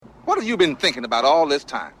What have you been thinking about all this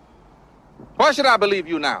time? Why should I believe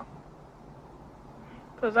you now?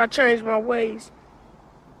 Because I changed my ways.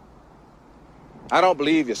 I don't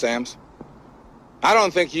believe you, Sams. I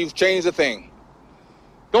don't think you've changed a thing.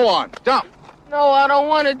 Go on, jump. No, I don't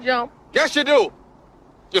want to jump. Yes, you do.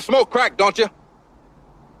 You smoke crack, don't you?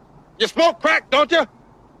 You smoke crack, don't you?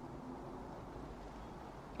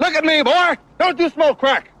 Look at me, boy. Don't you smoke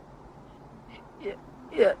crack?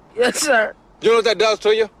 Yes, sir. You know what that does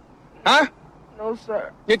to you? Huh? No,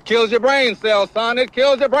 sir. It kills your brain cells, son. It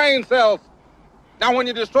kills your brain cells. Now, when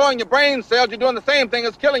you're destroying your brain cells, you're doing the same thing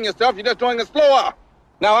as killing yourself. You're just doing it slower.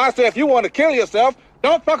 Now, I say if you want to kill yourself,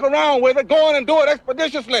 don't fuck around with it. Go on and do it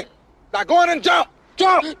expeditiously. Now, go on and jump.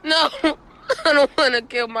 Jump! No, I don't want to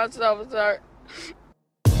kill myself, sir.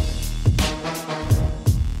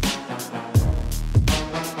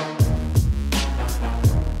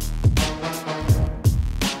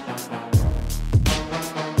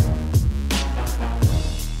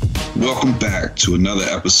 Welcome back to another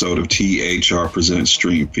episode of THR Presents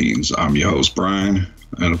Stream Fiends. I'm your host, Brian.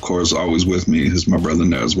 And of course, always with me is my brother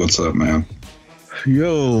Nez. What's up, man?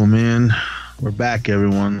 Yo, man. We're back,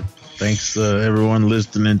 everyone. Thanks everyone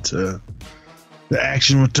listening to The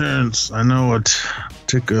Action Returns. I know it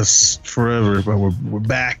took us forever, but we're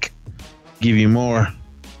back. Give you more.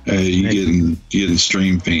 Hey, you getting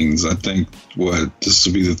Stream Fiends. I think, this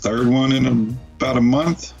will be the third one in about a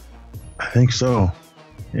month? I think so.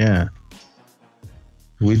 Yeah.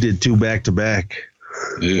 We did 2 back-to-back.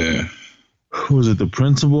 Yeah. Who was it, The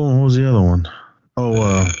Principal? What was the other one?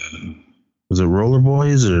 Was it Roller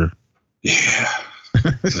Boys or? Yeah.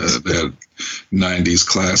 that 90s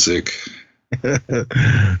classic.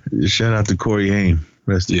 Shout out to Corey Haim.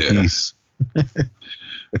 Rest in peace.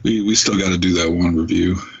 we still got to do that one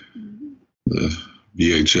review. The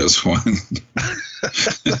VHS one.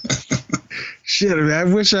 Shit, I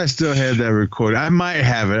wish I still had that recorded. I might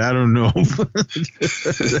have it. I don't know.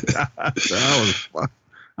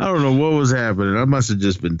 I don't know what was happening. I must have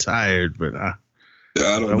just been tired, but I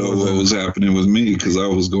don't know what was happening with me because I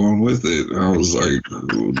was going with it. I was like,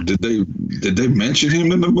 did they mention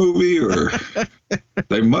him in the movie, or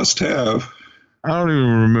they must have? I don't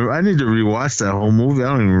even remember. I need to rewatch that whole movie.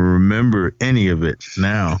 I don't even remember any of it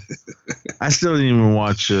now. I still didn't even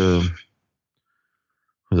watch.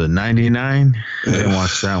 Was it 99? I didn't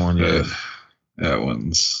watch that one yet. That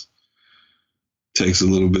one's takes a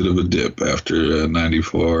little bit of a dip after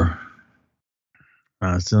 94.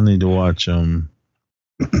 I still need to watch. Was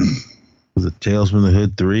it Tales from the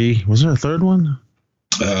Hood 3? Was there a third one?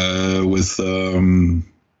 With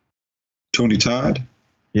Tony Todd?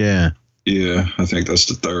 Yeah. Yeah, I think that's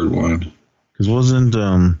the third one. Because wasn't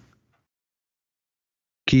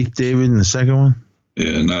Keith David in the second one?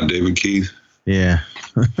 Yeah, not David Keith. Yeah.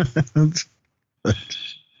 But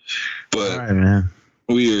all right, man.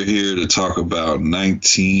 We are here to talk about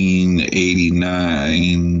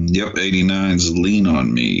 1989. Yep, 89's Lean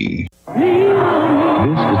on Me. This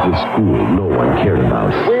is the school no one cared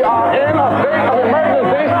about. We are in a state of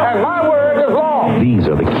emergency, and my word is law. These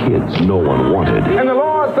are the kids no one wanted. And the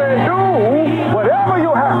Lord said, do whatever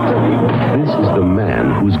you have to. This is the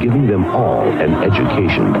man who's giving them all an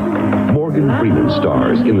education. Morgan Freeman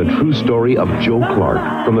stars in the true story of Joe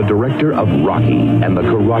Clark from the director of Rocky and the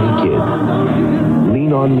Karate Kid.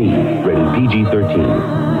 Lean on Me, rated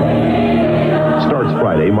PG-13. Starts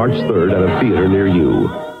Friday, March 3rd at a theater near you.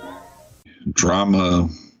 Drama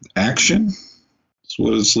action? That's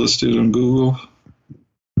what it's listed on Google.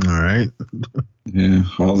 All right. Yeah,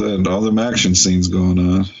 all them action scenes going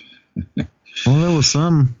on. Well, there was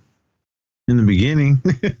some in the beginning.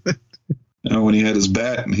 You know, when he had his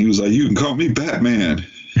bat and he was like, "You can call me Batman."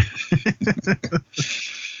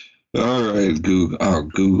 All right, Google. Oh,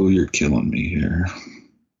 Google, you're killing me here.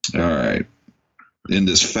 All right. In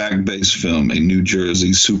this fact-based film, a New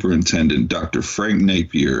Jersey superintendent, Dr. Frank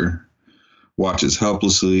Napier, watches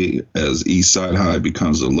helplessly as Eastside High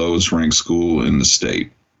becomes the lowest-ranked school in the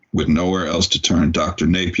state. With nowhere else to turn, Dr.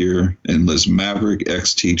 Napier enlists maverick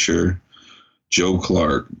ex-teacher Joe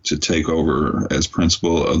Clark to take over as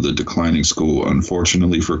principal of the declining school.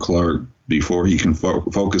 Unfortunately for Clark, before he can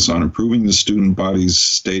focus on improving the student body's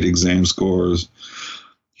state exam scores,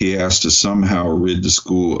 he has to somehow rid the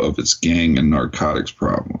school of its gang and narcotics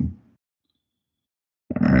problem.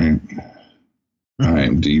 All right.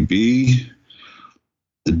 IMDb.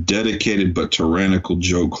 The dedicated but tyrannical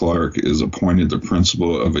Joe Clark is appointed the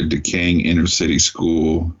principal of a decaying inner city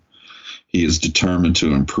school. He is determined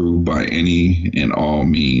to improve by any and all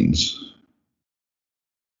means.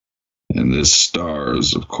 And this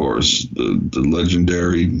stars, of course, the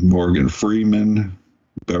legendary Morgan Freeman,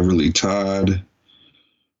 Beverly Todd,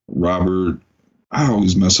 Robert. I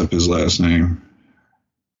always mess up his last name.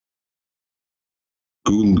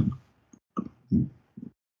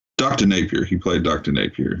 Dr. Napier. He played Dr.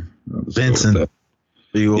 Napier. Vincent.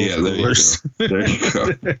 Yeah, there you go. There you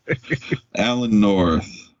go. Alan North,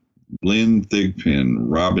 Lynn Thigpen,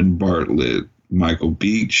 Robin Bartlett, Michael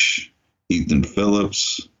Beach, Ethan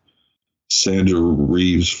Phillips, Sandra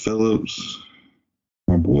Reeves Phillips.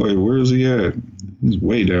 My boy, where is he at? He's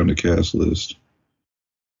way down the cast list.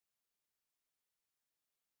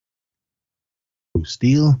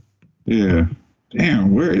 Steele? Yeah.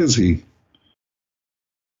 Damn, where is he?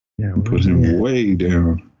 Yeah, put him way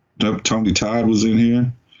down. Tony Todd was in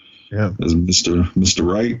here. Yep. As Mr.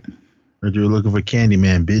 Wright. Heard you were looking for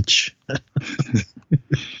Candyman, bitch.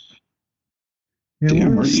 Yeah,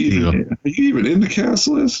 damn, are you even in the cast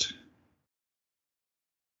list?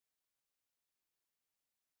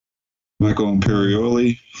 Michael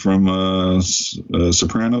Imperioli from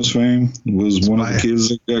Sopranos fame was one of the kids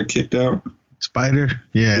that got kicked out. Spider?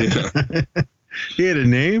 Yeah. He had a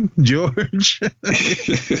name, George.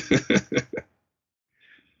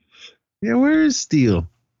 Yeah, where is Steele?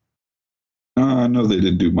 I know they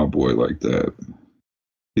didn't do my boy like that.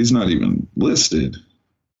 He's not even listed.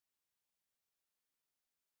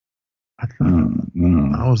 I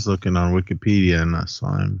was looking on Wikipedia and I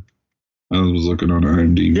saw him. I was looking on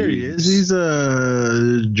IMDb. Here he is. He's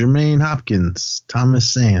Jermaine Hopkins,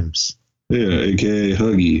 Thomas Sams. Yeah, a.k.a.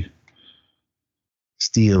 Huggy.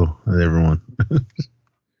 Steele with everyone.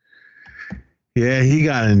 Yeah, he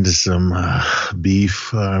got into some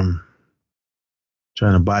beef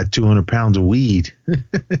trying to buy 200 pounds of weed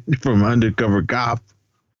from an undercover cop.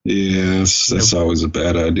 Yes, that's always a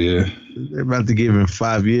bad idea. They're about to give him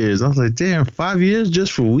 5 years. I was like, damn, 5 years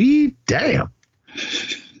just for weed? Damn.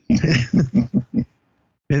 And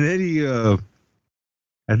then he, I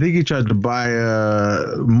think he tried to buy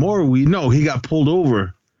more weed. No, he got pulled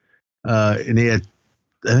over. And I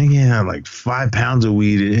think he had like 5 pounds of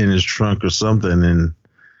weed in his trunk or something. And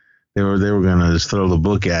they were going to just throw the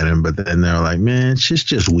book at him. But then they were like, man, it's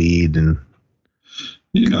just weed. And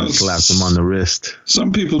slapped him on the wrist.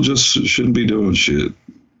 Some people just shouldn't be doing shit.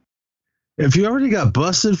 If you already got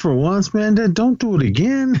busted for once, man, then don't do it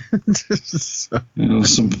again.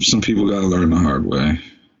 Some people got to learn the hard way.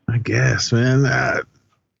 I guess, man. I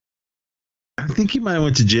think he might have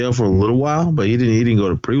went to jail for a little while, but he didn't go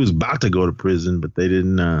to prison. He was about to go to prison, but they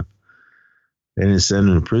didn't send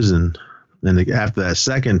him to prison. And after that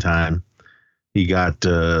second time, he got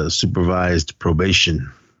supervised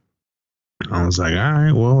probation. I was like, all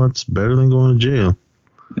right, well, that's better than going to jail.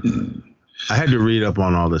 I had to read up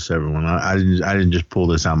on all this, everyone. I didn't just pull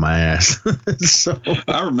this out my ass. So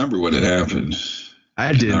I remember when it happened.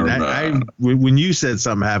 I did. When you said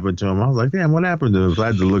something happened to him, I was like, damn, what happened to him? So I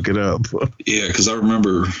had to look it up. Yeah, because I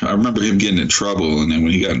remember him getting in trouble, and then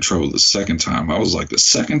when he got in trouble the second time, I was like, the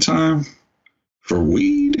second time for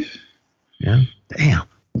weed? Yeah. Damn. I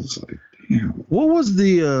was like, damn. What was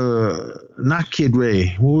the not Kid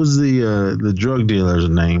Ray? What was the drug dealer's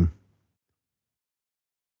name?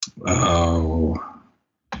 Oh,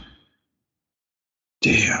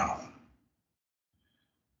 damn.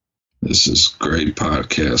 This is great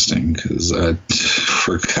podcasting because I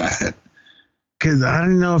forgot. Because I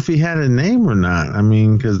didn't know if he had a name or not. I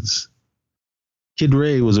mean, because Kid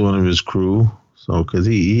Ray was one of his crew. So, because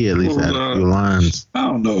he at least had a few lines. I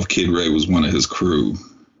don't know if Kid Ray was one of his crew.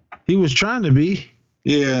 He was trying to be.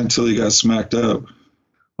 Yeah, until he got smacked up.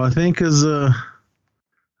 Well, I think because, I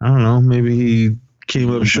don't know, maybe he came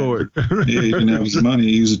up short. Yeah, he didn't have his money.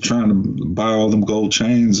 He was trying to buy all them gold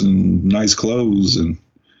chains and nice clothes and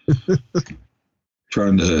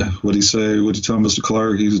trying to, what'd he tell Mr.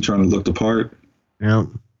 Clark? He was trying to look the part. Yep.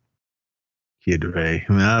 Kid Ray.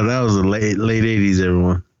 I mean, that was the late 80s,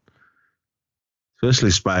 everyone.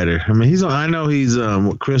 Especially Spider. I mean, I know he's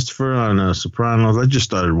Christopher on Sopranos. I just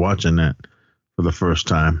started watching that for the first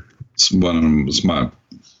time. It's one of them. It's my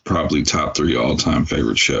probably top 3 all-time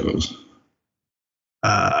favorite shows.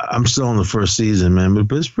 I'm still on the first season, man,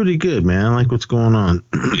 but it's pretty good, man. I like what's going on.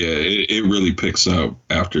 Yeah, it really picks up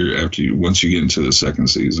once you get into the second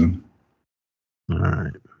season. All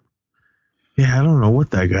right. Yeah, I don't know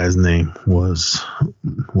what that guy's name was.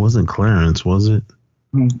 It wasn't Clarence, was it?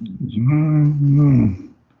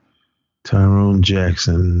 Tyrone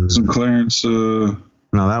Jackson. Some Clarence. No,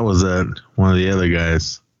 that was one of the other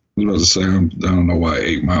guys. I was about to say, I don't know why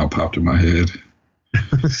 8 Mile popped in my head.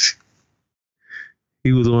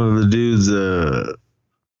 He was one of the dudes that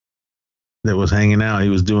was hanging out. He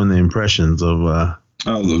was doing the impressions of the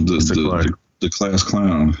class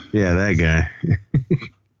clown. Yeah, that guy.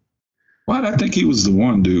 Why did I think he was the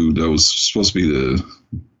one dude that was supposed to be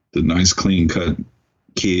the nice clean cut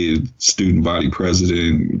kid, student body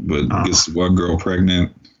president, but gets one girl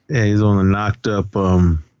pregnant. Yeah, he's on the knocked up.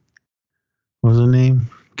 What's her name?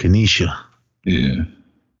 Kenesha. Yeah.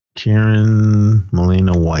 Karen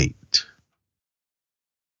Molina White.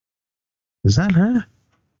 Is that her?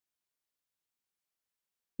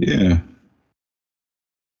 Yeah.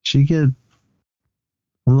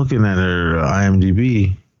 I'm looking at her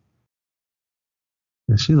IMDb.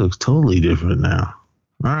 And she looks totally different now.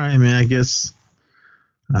 All right, man. I guess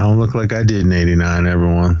I don't look like I did in '89,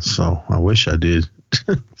 everyone. So I wish I did.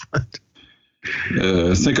 But,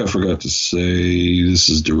 I think I forgot to say this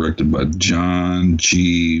is directed by John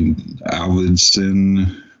G.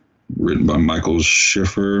 Alvidson, written by Michael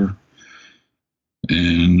Schiffer,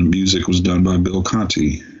 and the music was done by Bill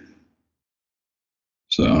Conti.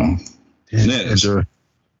 So, this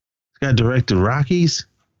guy directed Rockies?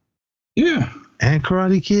 Yeah. And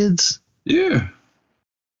Karate Kids? Yeah.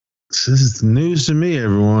 This is news to me,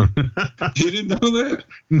 everyone. You didn't know that?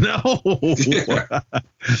 No. Yeah.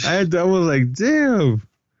 I was like, damn.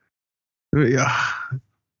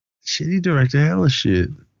 Shit, he directed hella shit.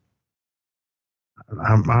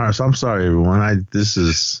 I'm sorry, everyone. This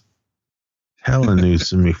is hella news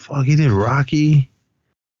to me. Fuck, he did Rocky.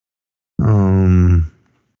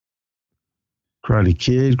 Karate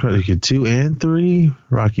Kid 2 and 3,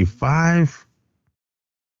 Rocky 5.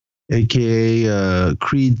 AKA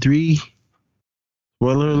Creed 3.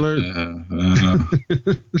 Spoiler alert.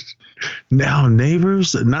 Now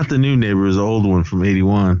Neighbors, not the new Neighbors, the old one from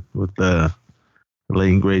 '81 with the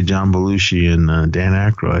late and great John Belushi and Dan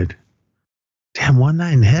Aykroyd. Damn, One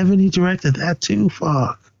Night in Heaven, he directed that too.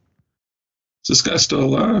 Fuck. Is this guy still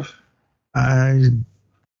alive?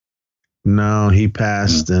 No, he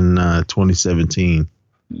passed in 2017.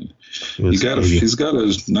 He's got a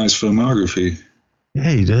nice filmography.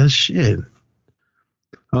 Yeah, he does shit.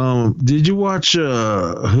 Did you watch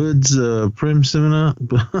Hood's Prim Cinema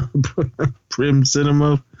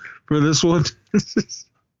for this one?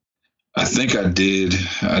 I think I did.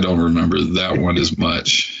 I don't remember that one as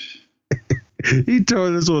much. He tore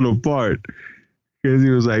this one apart because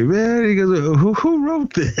he was like, man, he goes, who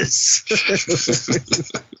wrote this?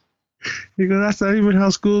 He goes, that's not even how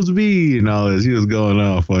schools be and all this. He was going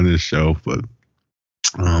off on this show, but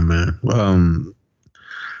oh man.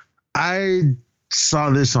 I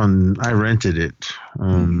saw this I rented it.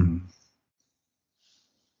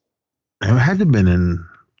 It had to have been in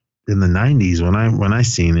the 90s when I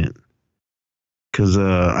seen it. Cause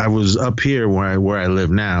I was up here where I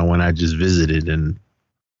live now when I just visited, and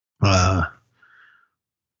no,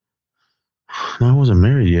 I wasn't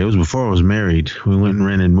married yet. It was before I was married. We went and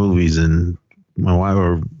rented movies, and my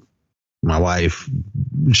wife,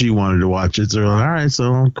 she wanted to watch it. So we're like, all right,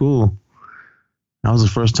 so cool. That was the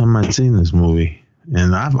first time I'd seen this movie,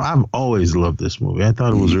 and I've always loved this movie. I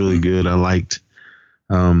thought it was really good. I liked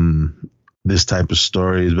this type of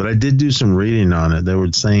stories, but I did do some reading on it. They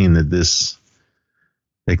were saying that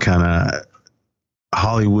they kind of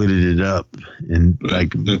Hollywooded it up, and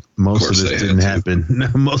like most of this didn't happen. No,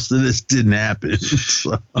 most of this didn't happen.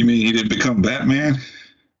 So, you mean he didn't become Batman?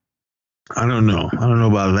 I don't know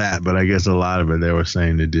about that, but I guess a lot of it they were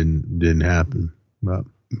saying it didn't happen. But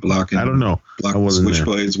blocking, I don't know. Blocking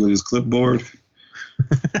switchblades with his clipboard.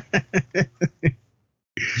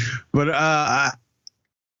 But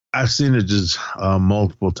I've seen it just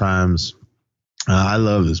multiple times. I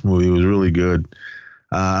love this movie. It was really good.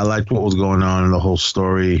 I liked what was going on in the whole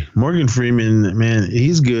story. Morgan Freeman, man,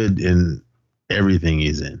 he's good in everything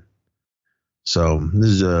he's in. So this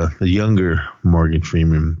is a younger Morgan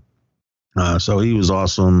Freeman. So he was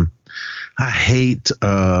awesome. I hate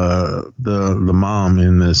the mom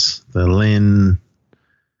in this, the Lynn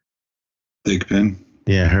Thigpen.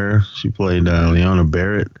 Yeah, her. She played Leona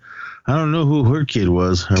Barrett. I don't know who her kid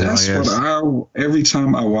was. That's what every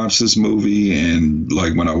time I watch this movie, and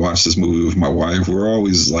like when I watch this movie with my wife, we're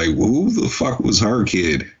always like, well, who the fuck was her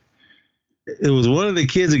kid? It was one of the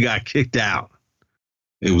kids that got kicked out.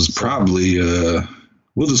 It was probably,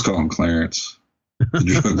 we'll just call him Clarence,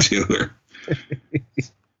 the drug dealer.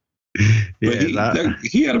 But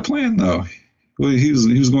he had a plan, though. Well, he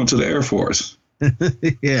was going to the Air Force.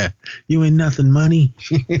 Yeah, you ain't nothing, money.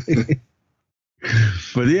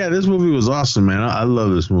 But yeah, this movie was awesome, man. I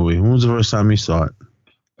love this movie. When was the first time you saw it?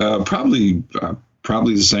 Probably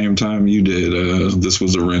the same time you did. This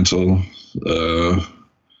was a rental.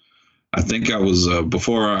 I think I was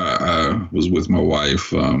before I was with my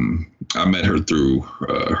wife. I met her through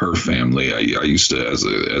her family. I used to,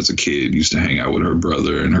 as a kid, used to hang out with her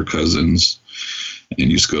brother and her cousins,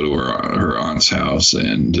 and used to go to her aunt's house.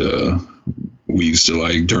 And we used to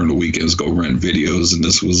like during the weekends go rent videos, and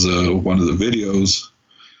this was one of the videos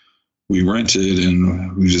we rented,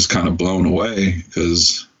 and we just kind of blown away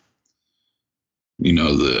because they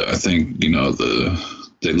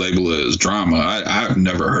label it as drama. I've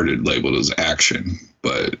never heard it labeled as action,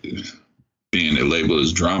 but being it labeled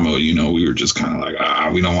as drama, we were just kind of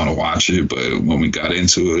like, we don't want to watch it. But when we got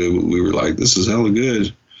into it, we were like, this is hella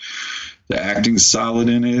good. The acting's solid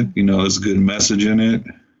in it. There's a good message in it.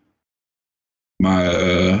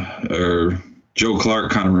 Joe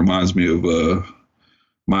Clark kind of reminds me of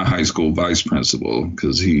my high school vice principal,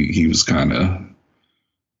 because he was kind of,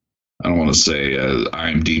 I don't want to say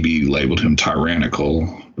IMDb labeled him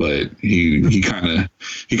tyrannical, but he kind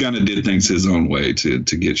of did things his own way to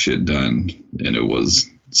get shit done, and it was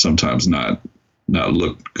sometimes not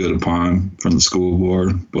looked good upon from the school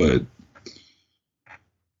board. But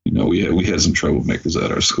we had some troublemakers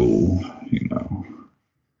at our school.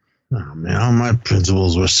 Oh man, all my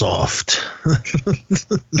principals were soft.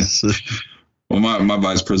 Well, my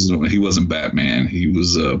vice president, he wasn't Batman. He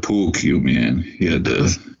was a pool cue man. He had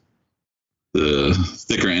the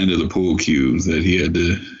thicker end of the pool cue that he had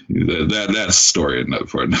to. That's a story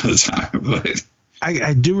for another time. But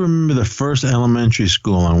I do remember the first elementary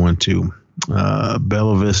school I went to,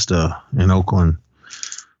 Bella Vista in Oakland.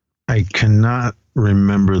 I cannot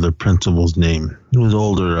remember the principal's name. He was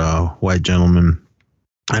older, white gentleman.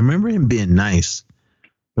 I remember him being nice,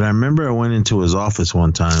 but I remember I went into his office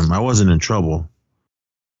one time. I wasn't in trouble.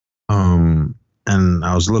 And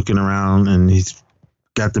I was looking around, and he's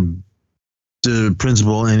got the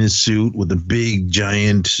principal in his suit with a big,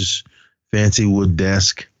 giant, fancy wood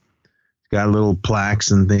desk. Got little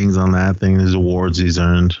plaques and things on that thing. His awards he's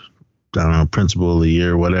earned. I don't know, principal of the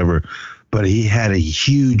year, whatever. But he had a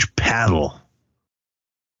huge paddle.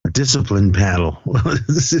 A discipline paddle. I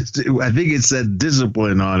think it said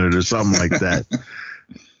discipline on it or something like that.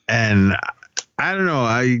 And I don't know.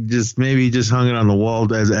 I just hung it on the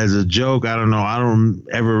wall as a joke. I don't know. I don't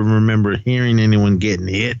ever remember hearing anyone getting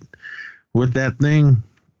hit with that thing.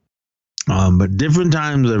 But different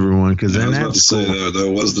times, everyone. Because I was about to say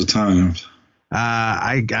that was the time.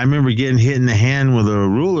 I remember getting hit in the hand with a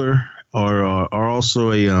ruler or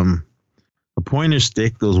also a pointer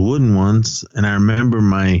stick, those wooden ones. And I remember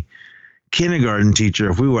my kindergarten teacher,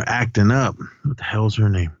 if we were acting up, what the hell's her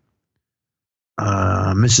name?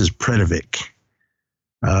 Mrs. Predovic,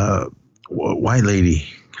 white lady,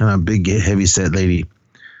 kind of big, heavy set lady.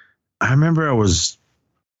 I remember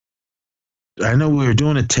I know we were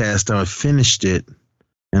doing a test. I finished it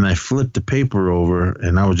and I flipped the paper over,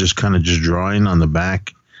 and I was just kind of just drawing on the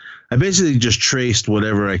back. I basically just traced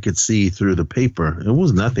whatever I could see through the paper. It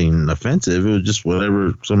was nothing offensive. It was just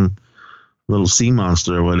whatever, some little sea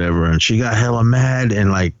monster or whatever. And she got hella mad,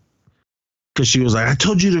 and because she was like, I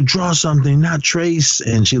told you to draw something, not trace.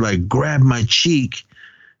 And she grabbed my cheek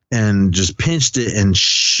and just pinched it and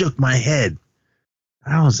shook my head.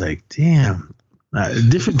 I was like, damn.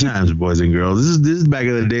 Different times, boys and girls. This is back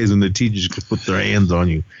in the days when the teachers could put their hands on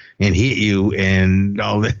you and hit you and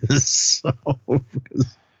all this.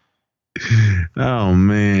 Oh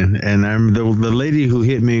man! And I remember the lady who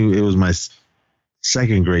hit me. It was my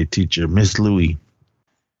second grade teacher, Miss Louie,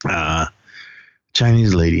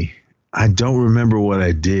 Chinese lady. I don't remember what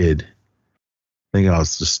I did. I think I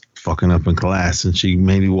was just fucking up in class, and she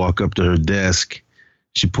made me walk up to her desk.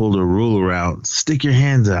 She pulled her ruler out. Stick your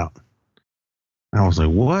hands out. I was like,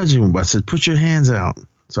 what? I said, put your hands out.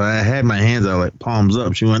 So I had my hands out, palms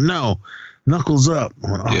up. She went, no, knuckles up.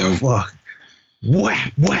 I went, oh, fuck.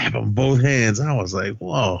 Whap, whap on both hands. I was like,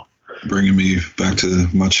 whoa. Bringing me back to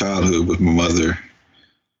my childhood with my mother.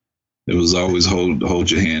 It was always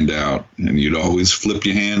hold your hand out, and you'd always flip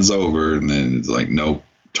your hands over, and then it's like, nope,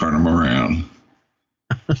 turn them around.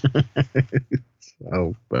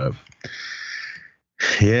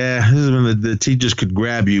 Yeah, this is when the teachers could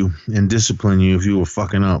grab you and discipline you if you were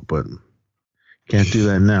fucking up, but can't do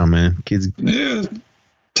that now, man. Kids. Yeah,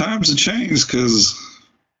 times have changed, because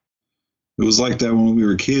it was like that when we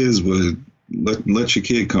were kids, but let your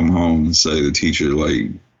kid come home and say the teacher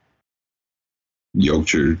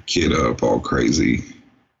yoked your kid up all crazy.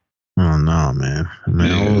 Oh no, man!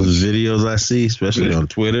 All those videos I see, especially on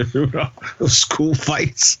Twitter, those school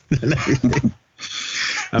fights and everything.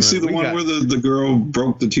 You see the one where the girl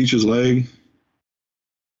broke the teacher's leg?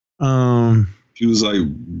 She was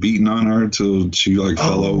beating on her till she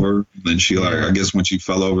fell over. And then she I guess when she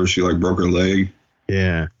fell over, she broke her leg.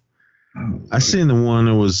 Yeah. I seen the one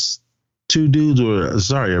that was two dudes were,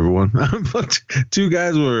 sorry everyone, but two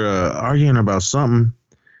guys were arguing about something.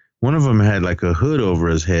 One of them had a hood over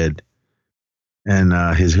his head, and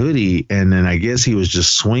his hoodie, and then I guess he was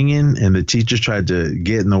just swinging, and the teacher tried to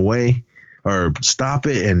get in the way or stop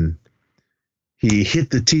it, and he hit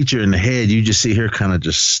the teacher in the head. You just see her kind of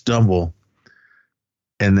just stumble,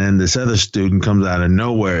 and then this other student comes out of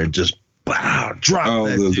nowhere and just drop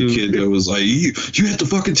that the dude. kid that was like, you hit the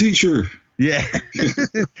fucking teacher. Yeah.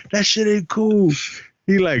 That shit ain't cool.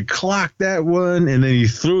 He like clocked that one, and then he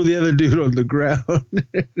threw the other dude on the ground.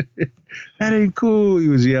 That ain't cool. He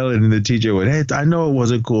was yelling, and the teacher went, "Hey, I know it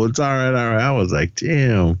wasn't cool. It's all right, all right." I was like,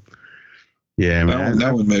 damn. Yeah, man.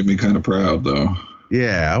 That one made me kind of proud, though.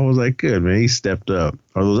 Yeah, I was like, good, man. He stepped up.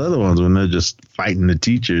 Or those other ones when they're just fighting the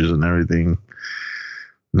teachers and everything.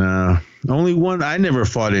 No, only one. I never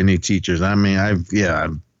fought any teachers. I mean, I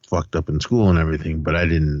fucked up in school and everything, but I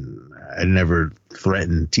never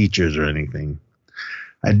threatened teachers or anything.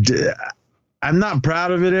 I'm not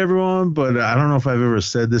proud of it, everyone, but I don't know if I've ever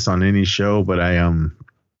said this on any show, but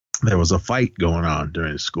there was a fight going on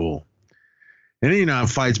during school. And you know how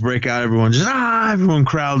fights break out, everyone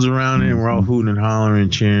crowds around it, and we're all hooting and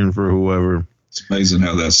hollering, cheering for whoever. It's amazing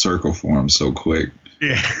how that circle forms so quick.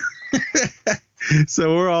 Yeah.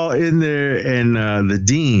 So we're all in there, and the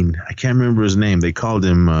dean, I can't remember his name. They called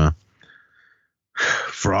him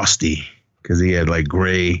Frosty because he had like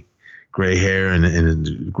gray hair and a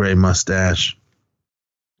gray mustache.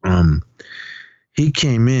 He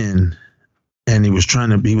came in, and he was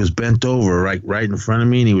bent over right in front of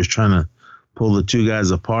me, and he was trying to pull the two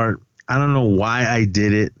guys apart. I don't know why I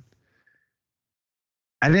did it.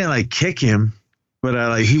 I didn't like kick him,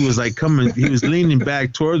 but he was like coming, he was leaning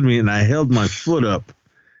back towards me, and I held my foot up,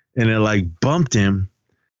 and it like bumped him,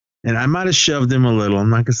 and I might have shoved him a little. I'm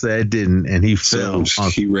not gonna say I didn't, and he fell.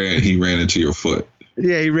 He ran into your foot.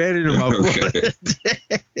 Yeah, he ran into my foot.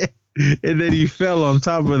 And then he fell on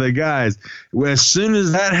top of the guys. Well, as soon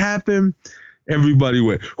as that happened, everybody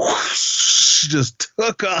went whoosh, just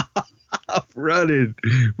took off running.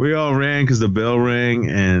 We all ran because the bell rang,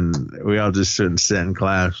 and we all just sat in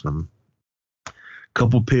class. A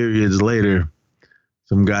couple periods later,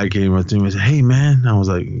 some guy came up to me and said, "Hey, man." I was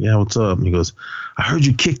like, "Yeah, what's up?" And he goes, "I heard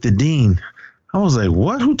you kicked the dean." I was like,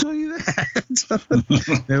 "What? Who told you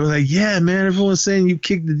that?" They were like, "Yeah, man, everyone's saying you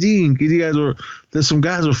kicked the dean because there's some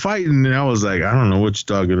guys were fighting." And I was like, "I don't know what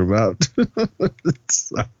you're talking about."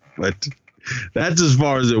 But that's as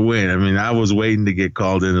far as it went. I mean, I was waiting to get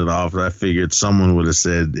called into the office. I figured someone would have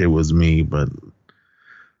said it was me, but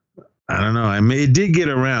I don't know. I mean, it did get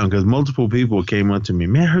around because multiple people came up to me.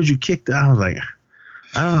 "Man, I heard you kicked that." I was like,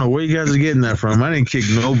 "I don't know where you guys are getting that from. I didn't kick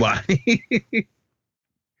nobody."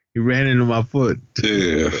 He ran into my foot.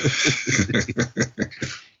 Yeah.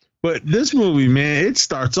 But this movie, man, it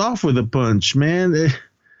starts off with a punch, man.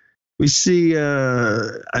 We see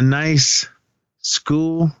a nice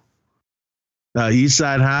school, East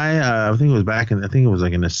Side High. I think it was like in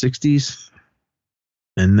the 60s.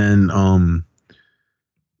 And then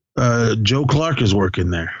Joe Clark is working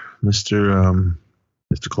there. Mr.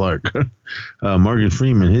 Clark. Morgan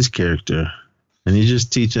Freeman, his character. And he's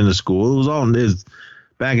just teaching the school. It was all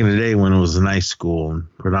back in the day when it was a nice school,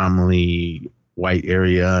 predominantly white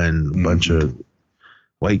area and a bunch of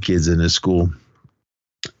white kids in his school.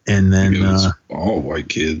 And then all white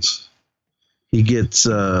kids. He gets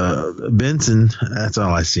Benson. That's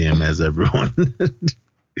all I see him as, everyone.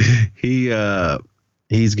 He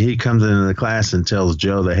comes into the class and tells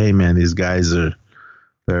Joe that, "Hey, man, these guys they're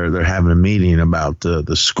having a meeting about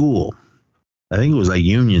the school." I think it was like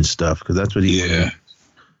union stuff because that's what he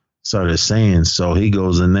started saying. So he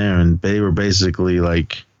goes in there, and they were basically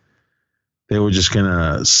like they were just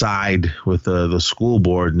gonna side with the school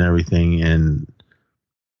board and everything. And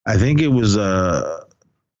I think it was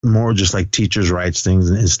more just like teachers' rights things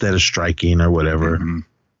instead of striking or whatever.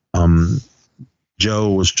 Mm-hmm.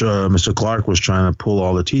 Mr. Clark was trying to pull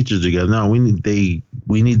all the teachers together. No, we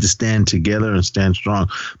need to stand together and stand strong.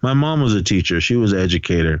 My mom was a teacher; she was an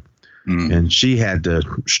educator, and she had to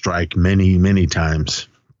strike many, many times.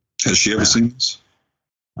 Has she ever seen this?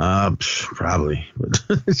 Probably,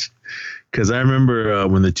 because I remember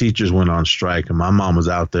when the teachers went on strike, and my mom was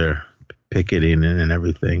out there picketing and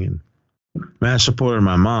everything. And man, I supported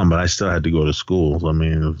my mom, but I still had to go to school. I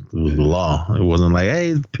mean, it was the law. It wasn't like,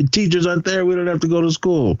 "Hey, teachers aren't there, we don't have to go to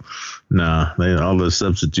school." Nah, all the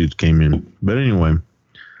substitutes came in. But anyway,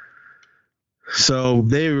 so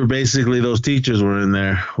they were basically, those teachers were in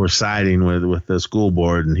there, were siding with the school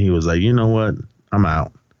board, and he was like, "You know what? I'm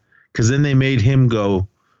out." Because then they made him go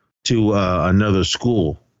to another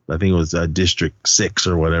school. I think it was District 6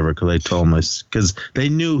 or whatever, because they told him, because they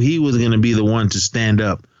knew he was going to be the one to stand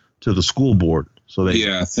up to the school board. So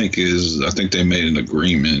I think they made an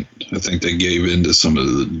agreement. I think they gave in to some of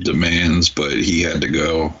the demands, but he had to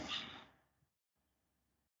go.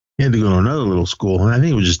 He had to go to another little school. I think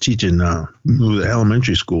he was just teaching the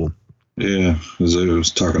elementary school. Yeah, because it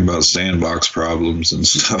was talking about sandbox problems and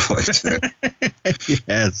stuff like that.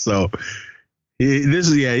 Yeah, so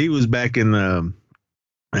he was back in the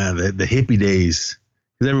hippie days.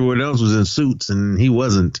 Because everyone else was in suits and he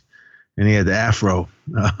wasn't. And he had the afro.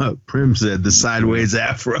 Prim said the sideways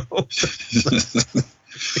afro.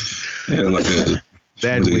 Yeah, like a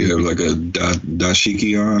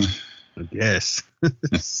dashiki on. Yes.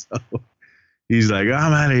 So he's like,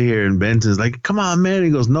 I'm out of here. And Benson's like, come on, man. He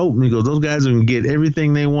goes, nope. And he goes, those guys are going to get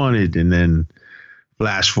everything they wanted. And then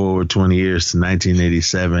flash forward 20 years to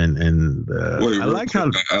 1987. And I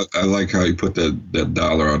like how you put that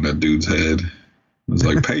dollar on that dude's head. It was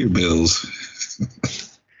like, pay your bills.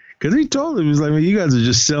 Because he told him, he was like, you guys are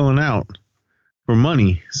just selling out for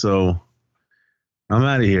money. So I'm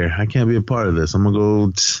out of here. I can't be a part of this. I'm going to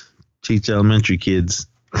go teach elementary kids.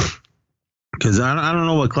 Because I don't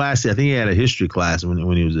know what class. I think he had a history class when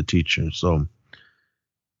he was a teacher. So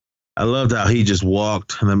I loved how he just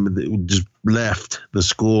walked and then just left the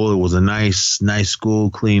school. It was a nice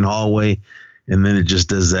school, clean hallway. And then it just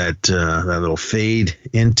does that little fade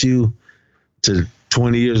to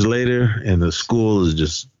 20 years later. And the school is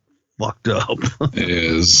just fucked up. Yeah,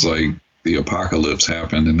 it's like the apocalypse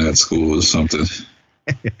happened in that school or something.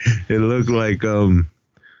 It looked like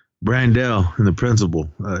Brandell and the principal.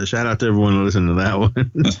 Shout out to everyone who listened to that one.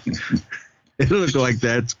 It looked like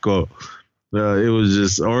that school. It was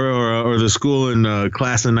just, or the school in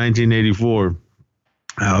class of 1984.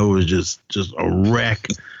 It was just a wreck.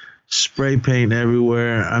 Spray paint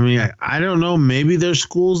everywhere. I mean, I don't know. Maybe there's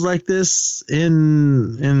schools like this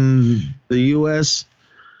in the U.S.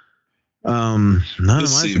 None of my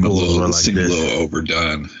schools are like this. A little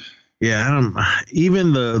overdone. Yeah,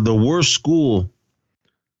 even the worst school.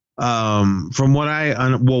 From what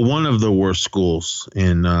one of the worst schools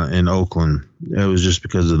in Oakland. It was just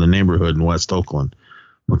because of the neighborhood in West Oakland,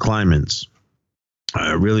 McClymonds.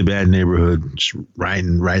 A really bad neighborhood, just right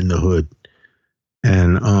in the hood.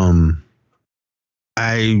 And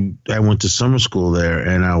I went to summer school there,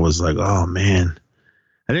 and I was like, oh man,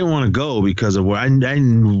 I didn't want to go because of where I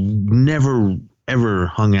never ever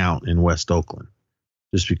hung out in West Oakland,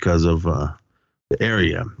 just because of the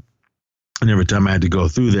area. And every time I had to go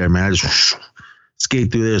through there, man, I just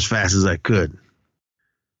skate through there as fast as I could.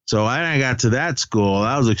 So when I got to that school,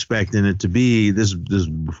 I was expecting it to be this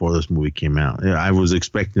before this movie came out. I was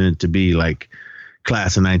expecting it to be like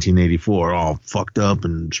class of 1984, all fucked up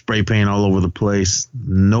and spray paint all over the place.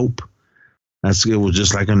 Nope. It was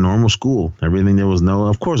just like a normal school. Everything there was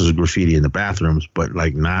of course there's graffiti in the bathrooms, but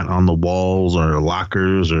like not on the walls or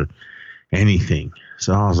lockers or anything.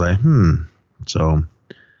 So I was like, So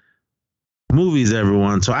movies,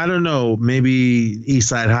 everyone. So I don't know, maybe East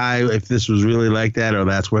Side High, if this was really like that, or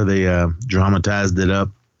that's where they dramatized it up.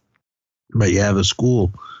 But yeah, the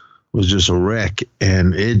school was just a wreck,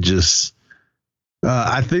 and it just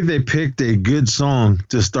I think they picked a good song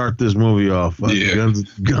to start this movie off.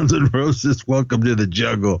 Guns N' Roses, Welcome to the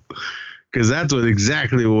Jungle, because that's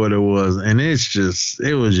exactly what it was. And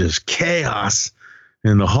it was just chaos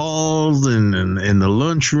in the halls and in the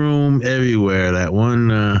lunchroom, everywhere. That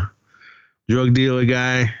one drug dealer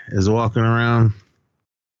guy is walking around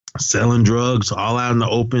selling drugs all out in the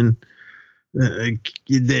open.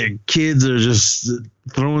 The kids are just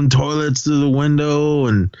throwing toilets through the window,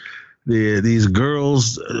 and these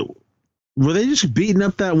girls, were they just beating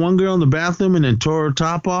up that one girl in the bathroom and then tore her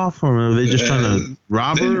top off, or were they just trying to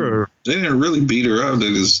rob her? Or they didn't really beat her up. They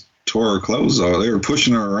just tore her clothes off. They were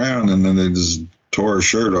pushing her around, and then they just tore her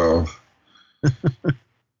shirt off.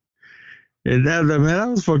 And that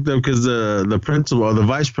was fucked up because the principal, or the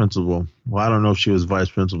vice principal, well, I don't know if she was vice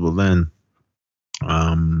principal then,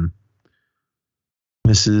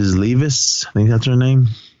 Mrs. Levis, I think that's her name.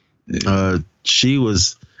 Yeah. She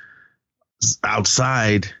was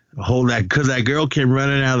outside, because that girl came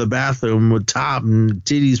running out of the bathroom with top and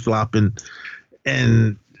titties flopping,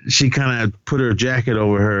 and she kind of put her jacket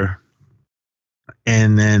over her,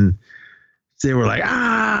 and then they were like,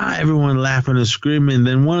 everyone laughing and screaming.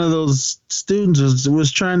 Then one of those students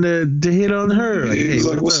was trying to hit on her. Like, he's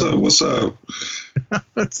like, what's up? What's up? I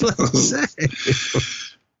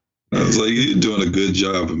was like, you're doing a good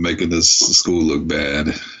job of making this school look bad.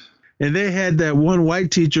 And they had that one white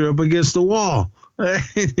teacher up against the wall.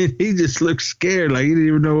 He just looked scared, like he didn't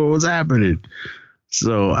even know what was happening.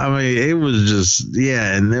 So, I mean, it was just,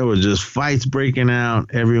 yeah, and there was just fights breaking out,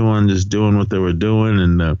 everyone just doing what they were doing.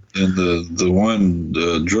 And the one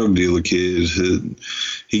drug dealer kid,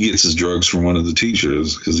 he gets his drugs from one of the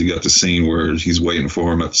teachers because he got the scene where he's waiting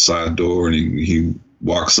for him at the side door, and he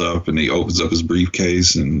walks up and he opens up his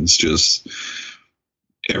briefcase, and it's just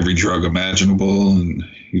every drug imaginable, and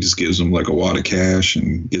he just gives him like a wad of cash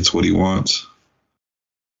and gets what he wants.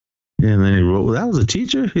 Yeah, and then he wrote, that was a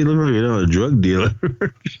teacher? He looked like a drug dealer.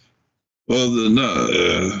 Well,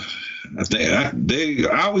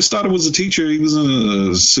 I always thought it was a teacher. He was in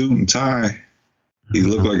a suit and tie. He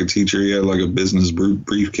looked like a teacher. He had like a business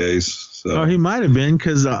briefcase. So. Oh, he might have been,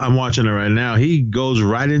 because I'm watching it right now. He goes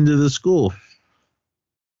right into the school.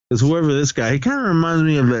 Because whoever this guy, he kind of reminds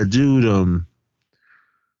me of that dude,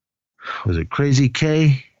 was it Crazy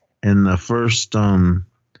K in the first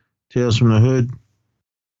Tales from the Hood?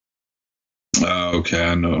 Okay,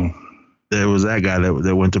 I know. There was that guy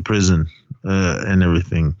that went to prison and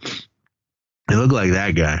everything. It looked like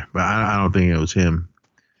that guy, but I don't think it was him.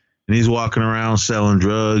 And he's walking around selling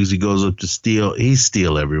drugs. He goes up to steal. He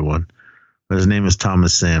steal everyone. But his name is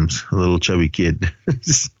Thomas Sams, a little chubby kid.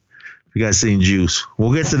 You guys seen Juice?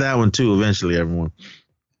 We'll get to that one too eventually, everyone.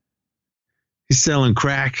 He's selling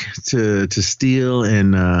crack to steal,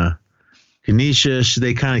 and Kenesha,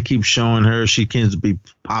 they kind of keep showing her. She tends to be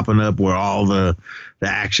popping up where all the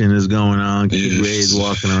action is going on. Kid Ray's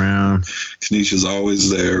walking around. Kenesha's always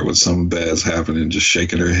there when something bad's happening, just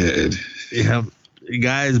shaking her head. Yeah,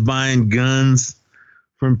 guys buying guns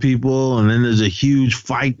from people, and then there's a huge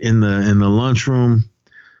fight in the lunchroom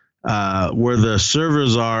where the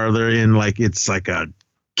servers are. They're in it's like a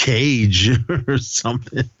cage or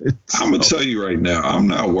something. I'm gonna tell you right now, I'm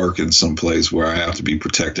not working someplace where I have to be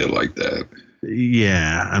protected like that.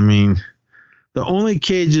 Yeah, I mean, the only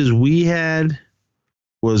cages we had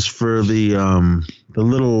was for the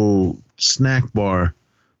little snack bar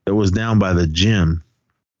that was down by the gym.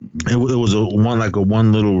 It was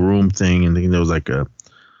one little room thing, and there was like a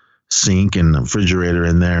sink and a refrigerator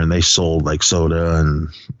in there, and they sold like soda and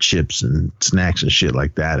chips and snacks and shit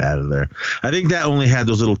like that out of there. I think that only had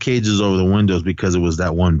those little cages over the windows because it was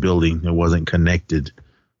that one building. It wasn't connected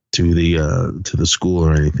to the school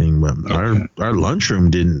or anything. But okay. Our lunchroom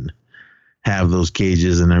didn't have those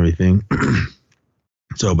cages and everything.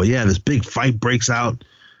 So, but yeah, this big fight breaks out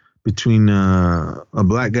between a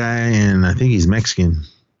black guy and I think he's Mexican,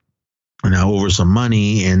 and over some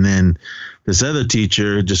money, and then this other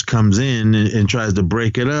teacher just comes in and tries to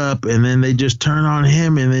break it up, and then they just turn on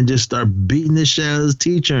him and then just start beating the shit out of his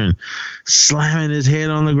teacher and slamming his head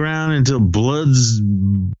on the ground until blood's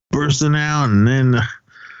bursting out, and then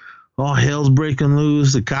all hell's breaking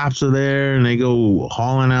loose. The cops are there, and they go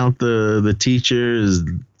hauling out the teacher. His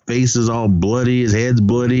face is all bloody, his head's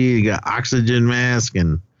bloody, he got oxygen mask,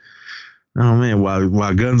 and oh man,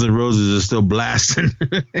 while Guns N' Roses are still blasting.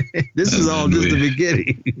 This is all just the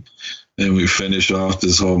beginning. Then we finish off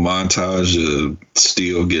this whole montage of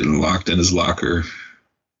Steel getting locked in his locker.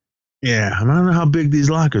 Yeah, I don't know how big these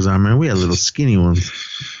lockers are, man. We had little skinny ones.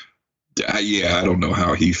 Yeah, I don't know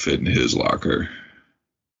how he fit in his locker.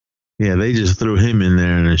 Yeah, they just threw him in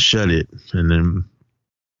there and then shut it. And then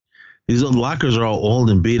these old lockers are all old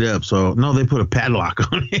and beat up. So, no, they put a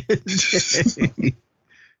padlock on it.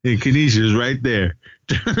 And Kenesha's right there.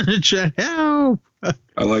 Trying to help.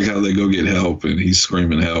 I like how they go get help, and he's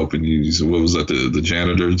screaming help, and what was that? The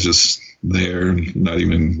janitor just there, not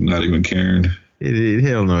even caring.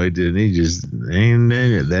 Hell no, he didn't. He just that ain't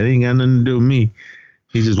got nothing to do with me.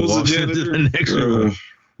 He just walks into the next room.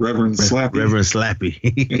 Reverend Slappy. Reverend Slappy.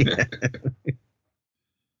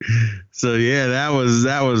 So yeah, that was.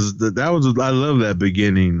 I love that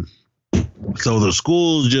beginning. So the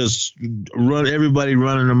school's just everybody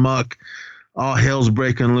running amok. All hell's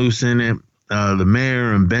breaking loose in it. The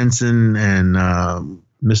mayor and Benson and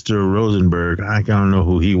Mr. Rosenberg, I don't know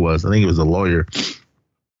who he was. I think he was a lawyer.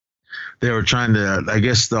 They were trying to, I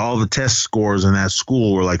guess all the test scores in that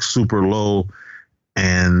school were like super low.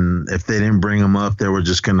 And if they didn't bring them up, they were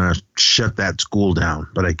just going to shut that school down.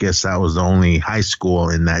 But I guess that was the only high school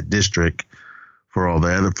in that district for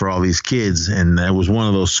all these kids. And it was one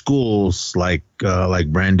of those schools like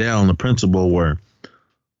Brandell and the principal where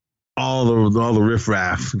all the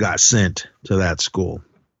riffraff got sent to that school.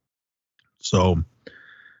 So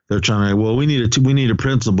they're trying to, well, we need a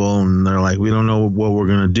principal, and they're like, we don't know what we're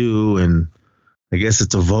going to do. And I guess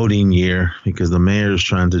it's a voting year because the mayor's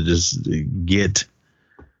trying to just get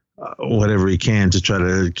whatever he can to try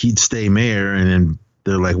to stay mayor. And then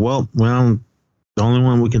they're like, well, the only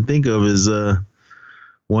one we can think of is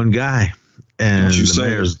one guy. And the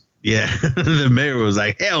mayor's Yeah, the mayor was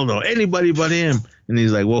like, hell no, anybody but him. And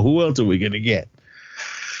he's like, well, who else are we going to get?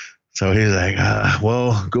 So he's like,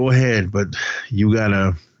 well, go ahead, but you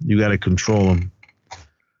gotta control him.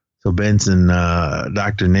 So Benson,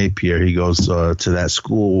 Dr. Napier, he goes to that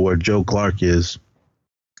school where Joe Clark is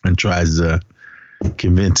and tries to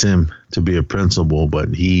convince him to be a principal,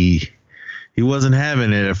 but he wasn't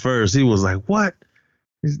having it at first. He was like, what?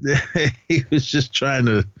 He was just trying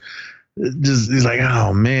to he's like,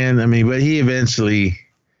 oh man. I mean, but he eventually,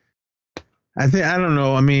 I don't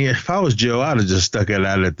know. I mean, if I was Joe, I'd have just stuck it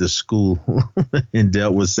out at the school and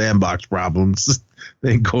dealt with sandbox problems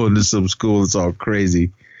than going to some school that's all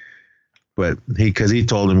crazy. But because he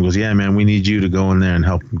told him, he goes, yeah, man, we need you to go in there and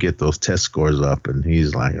help him get those test scores up. And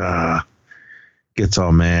he's like, gets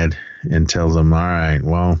all mad and tells him, all right,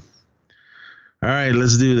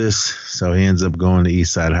 let's do this. So he ends up going to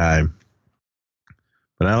Eastside High.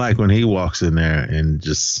 But I like when he walks in there and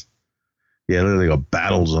just, literally like a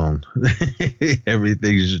battle zone.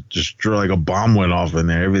 Everything's just destroyed, like a bomb went off in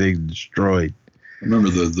there. Everything's destroyed. I remember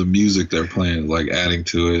the music they're playing, like adding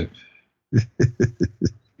to it.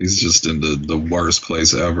 He's just in the worst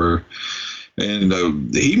place ever. And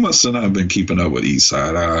he must have not been keeping up with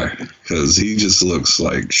Eastside High because he just looks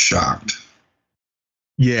like shocked.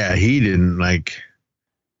 Yeah, he didn't like.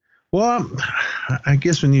 Well, I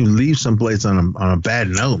guess when you leave someplace on a bad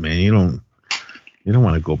note, man, you don't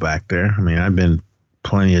want to go back there. I mean, I've been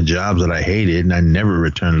plenty of jobs that I hated, and I never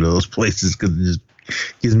return to those places because it just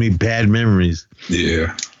gives me bad memories.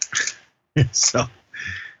 Yeah. So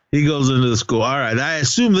he goes into the school. All right, I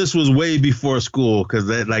assume this was way before school because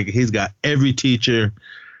he's got every teacher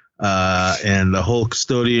and the whole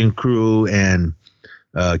custodian crew and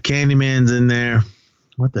Candyman's in there.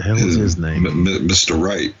 What the hell is his name? Mr.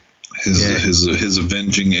 Wright. His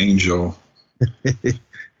avenging angel.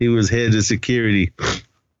 He was head of security.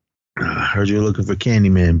 I heard you were looking for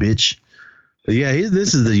Candyman, bitch. But yeah,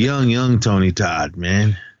 this is the young Tony Todd,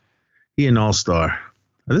 man. He an all-star.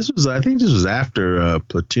 I think this was after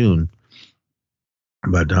Platoon.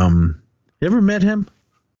 But you ever met him?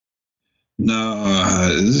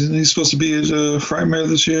 No, isn't he supposed to be at Frightmare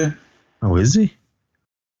this year? Oh, is he?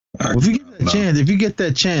 Well, if you get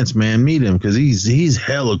that chance, man, meet him because he's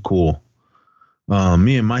hella cool.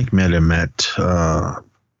 Me and Mike met him at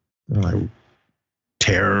like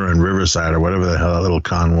Terror and Riverside or whatever the hell that little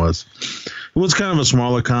con was. It was kind of a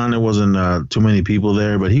smaller con. There wasn't too many people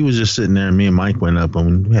there, but he was just sitting there. And me and Mike went up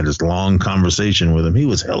and we had this long conversation with him. He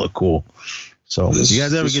was hella cool. So you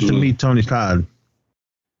guys ever get to meet Tony Todd?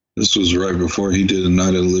 This was right before he did a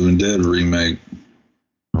Night of the Living Dead remake.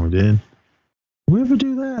 Oh, did? Did we ever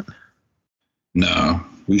do that? No,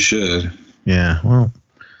 we should. Yeah, well,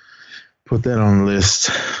 put that on the list.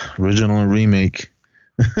 Original and remake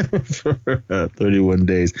for 31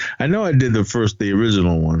 days. I know I did the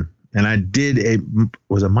original one. And I did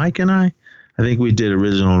was it Mike and I? I think we did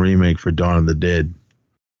original remake for Dawn of the Dead.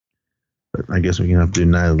 But I guess we can have to do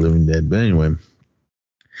Night of the Living Dead. But anyway,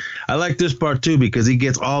 I like this part too because he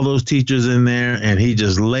gets all those teachers in there and he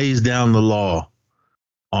just lays down the law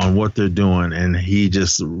on what they're doing. And he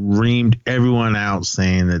just reamed everyone out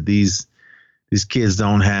saying that these kids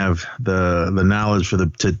don't have the knowledge for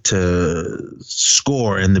to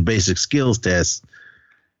score in the basic skills test.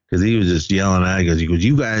 Because he was just yelling at us. He goes,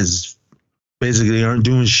 you guys basically aren't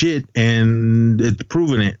doing shit, and it's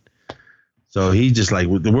proving it. So he just like,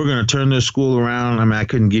 we're going to turn this school around. I mean, I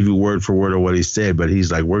couldn't give you word for word of what he said, but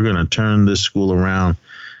he's like, we're going to turn this school around,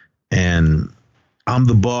 and I'm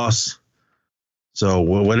the boss. So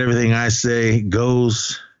what everything I say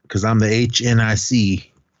goes, because I'm the HNIC.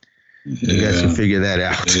 Yeah. You guys can figure that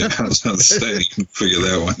out. Yeah, I was going to say, figure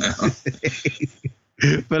that one out.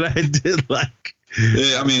 But I did like.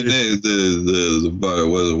 Yeah, I mean,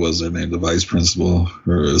 what was her name? The vice principal,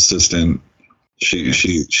 her assistant.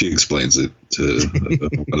 She explains it to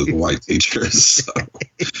one of the white teachers. So.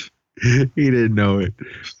 He didn't know it,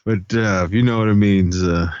 but if you know what it means,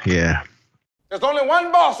 yeah. There's only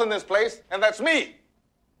one boss in this place, and that's me.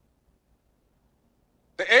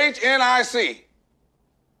 The HNIC.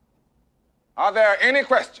 Are there any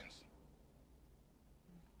questions?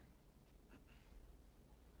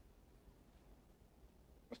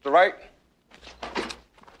 Mr. Wright?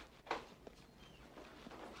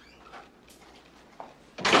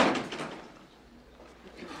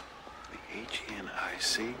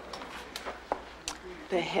 HNIC?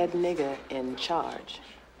 The head nigger in charge.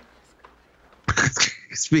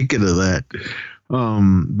 Speaking of that,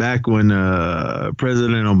 back when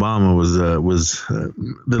President Obama was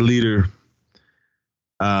the leader,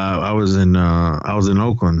 I was in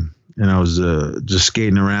Oakland, and I was just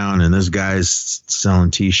skating around, and this guy's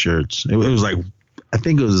selling T-shirts. It was like, I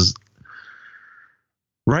think it was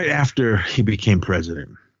right after he became president.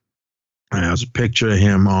 And there was a picture of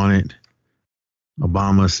him on it,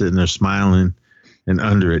 Obama sitting there smiling, and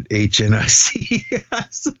under it, HNIC. I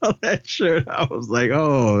saw that shirt. I was like,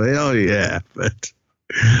 oh, hell yeah. But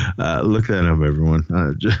look that up, everyone.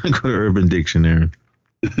 Just go to Urban Dictionary.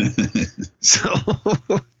 So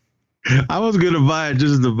I was going to buy it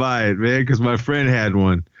just to buy it, man, because my friend had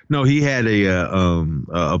one. No, he had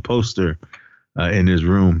a poster in his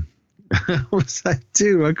room. I was like,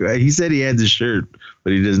 dude, he said he had the shirt,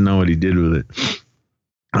 but he doesn't know what he did with it.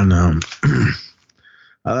 And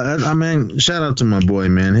I mean, shout out to my boy,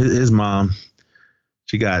 man. His mom,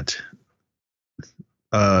 she got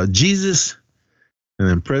Jesus and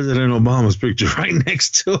then President Obama's picture right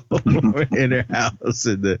next to him in her house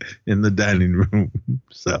in the dining room.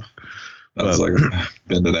 So I was like, I've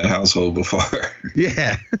been to that household before.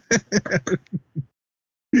 Yeah.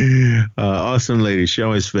 Awesome lady. She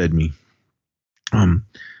always fed me.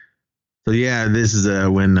 So yeah, this is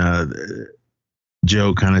when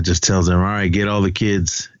Joe kind of just tells them, all right, get all the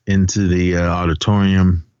kids into the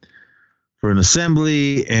auditorium for an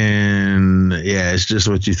assembly. And yeah, it's just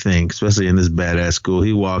what you think, especially in this badass school.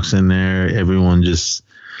 He walks in there, everyone just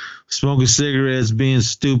smoking cigarettes, being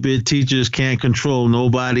stupid. Teachers can't control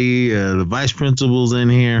nobody. The vice principal's in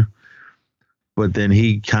here. But then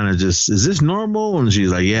he kind of just, is this normal? And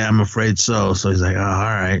she's like, yeah, I'm afraid so. So he's like, oh, all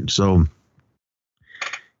right. So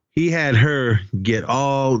he had her get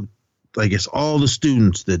all the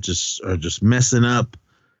students that just are just messing up,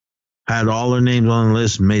 had all their names on the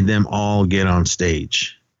list, made them all get on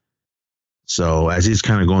stage. So as he's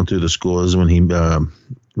kind of going through the school, this is when he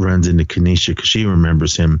runs into Kenesha, because she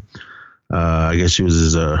remembers him. I guess she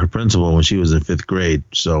was her principal when she was in 5th grade.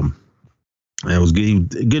 So it was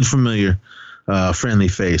good familiar, friendly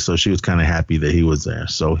face. So she was kind of happy that he was there.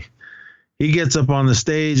 So he gets up on the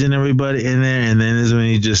stage and everybody in there, and then is when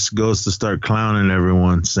he just goes to start clowning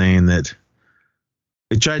everyone, saying that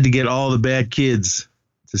they tried to get all the bad kids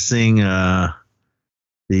to sing the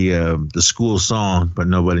school song, but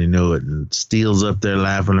nobody knew it. And Steele's up there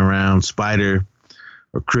laughing around. Spider,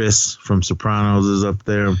 or Chris from Sopranos, is up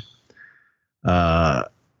there. And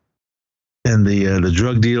the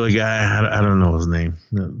drug dealer guy, I don't know his name,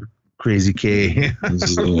 Crazy K.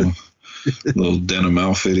 Little denim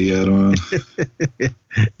outfit he had on.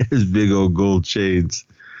 His big old gold chains.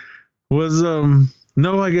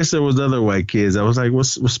 No, I guess there was other white kids. I was like,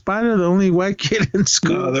 was Spider the only white kid in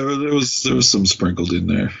school? No, there was some sprinkled in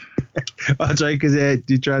there. That's right, because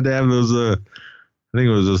he tried to have those. I think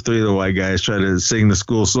it was those 3 of the white guys try to sing the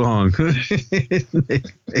school song.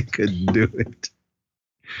 they couldn't do it.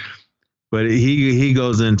 But he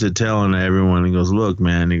goes into telling everyone. He goes, look,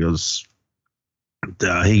 man. He goes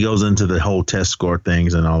into the whole test score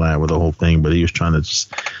things and all that with the whole thing, but he was trying to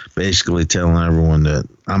just basically telling everyone that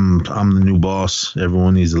I'm the new boss.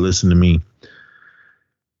 Everyone needs to listen to me.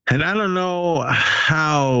 And I don't know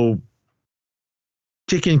how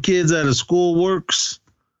kicking kids out of school works,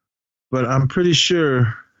 but I'm pretty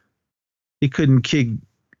sure he couldn't kick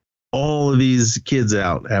all of these kids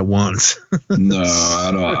out at once. No,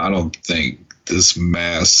 I don't think this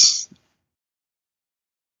mass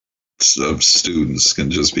of students can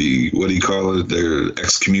just be, what do you call it? They're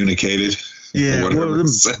excommunicated. Yeah, well, there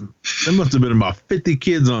must have been about 50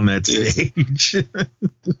 kids on that stage.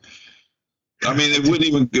 I mean,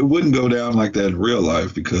 it wouldn't go down like that in real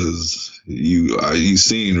life, because you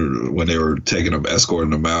seen when they were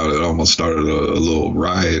escorting them out, it almost started a little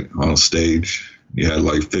riot on stage. You had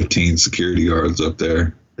like 15 security guards up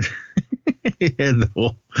there.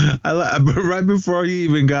 Right before he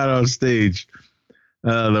even got on stage,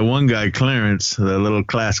 the one guy, Clarence, the little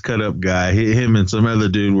class cut up guy, him and some other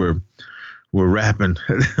dude were rapping.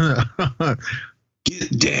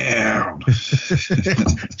 Get down.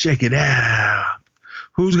 Check it out.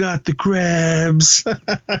 Who's got the crabs?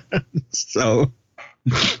 So,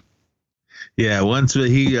 yeah, once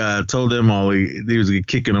he told them all he was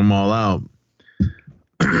kicking them all out,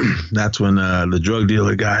 that's when the drug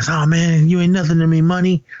dealer guys, oh, man, you ain't nothing to me,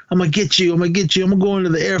 money. I'm going to get you. I'm going to go into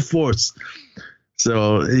the Air Force.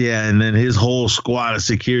 So, yeah, and then his whole squad of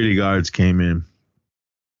security guards came in.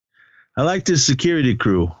 I liked his security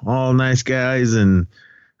crew, all nice guys and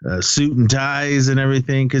suit and ties and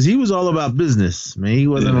everything, because he was all about business, man. He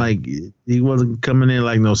wasn't coming in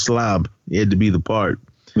like no slob. He had to be the part.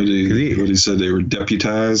 What he said, they were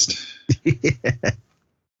deputized? Yeah.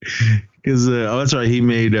 Because, that's right, he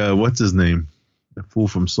made, what's his name? The fool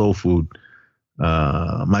from Soul Food.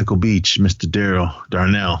 Michael Beach, Mr.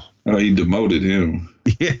 Darnell. Oh, he demoted him.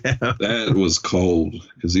 Yeah. That was cold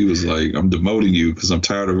because he was like, I'm demoting you because I'm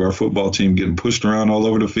tired of our football team getting pushed around all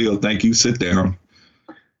over the field. Thank you. Sit down.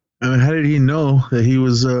 I mean, how did he know that he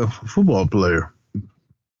was a football player?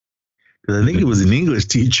 Because I think it was an English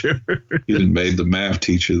teacher. He done made the math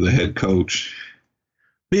teacher the head coach.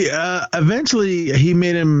 Eventually, he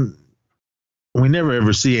made him. We never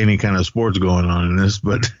ever see any kind of sports going on in this,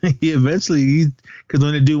 but because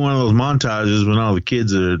when they do one of those montages when all the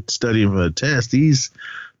kids are studying for a test, he's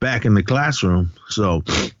back in the classroom. So,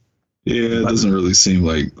 yeah, it doesn't really seem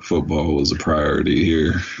like football was a priority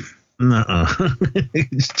here. Nuh-uh.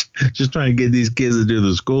 Just trying to get these kids to do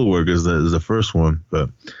the schoolwork is the first one.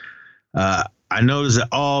 But I noticed that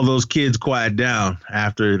all those kids quiet down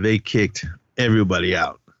after they kicked everybody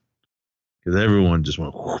out because everyone just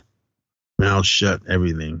went whoop, mouth shut,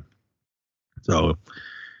 everything. So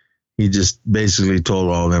he just basically told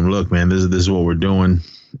all of them, look, man, this is what we're doing.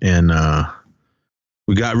 And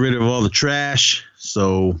we got rid of all the trash.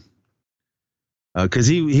 So because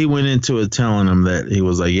he went into it telling them that he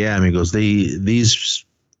was like, yeah, I mean, he goes, the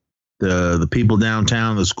people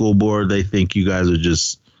downtown, the school board, they think you guys are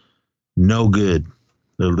just no good.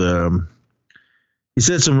 He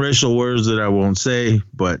said some racial words that I won't say,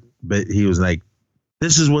 but he was like,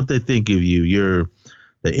 this is what they think of you. You're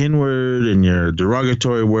the N-word and you're a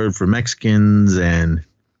derogatory word for Mexicans and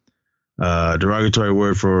derogatory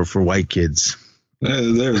word for white kids.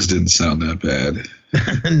 Theirs didn't sound that bad.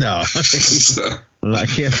 No. I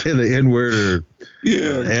can't say the N-word or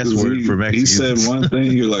S-word for Mexicans. He said one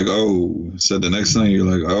thing, you're like, oh. Said the next thing, you're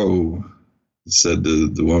like, oh. Said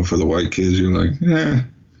the one for the white kids, you're like, eh.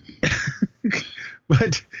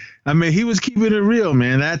 But I mean, he was keeping it real,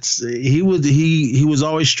 man. He was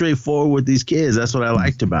always straightforward with these kids. That's what I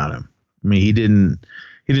liked about him. I mean, he didn't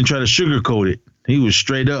try to sugarcoat it. He was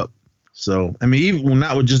straight up. So I mean, even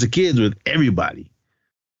not with just the kids, with everybody.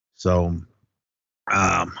 So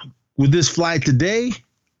with this flight today,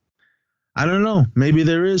 I don't know. Maybe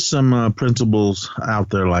there is some principals out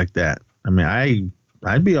there like that. I mean,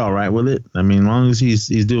 I'd be all right with it. I mean, as long as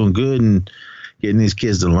he's doing good and getting these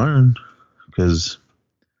kids to learn, because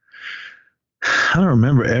I don't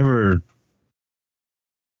remember ever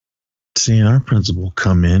seeing our principal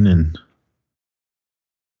come in and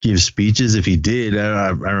give speeches. If he did, I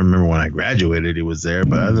remember when I graduated, he was there.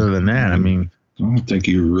 But other than that, I mean, I don't think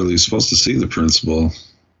you were really supposed to see the principal.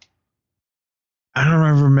 I don't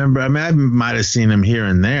ever remember. I mean, I might have seen him here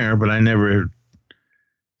and there, but I never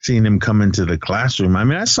seen him come into the classroom. I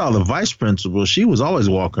mean, I saw the vice principal. She was always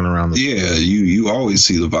walking around the Yeah, you always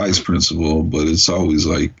see the vice principal, but it's always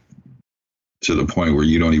like to the point where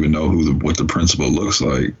you don't even know what the principal looks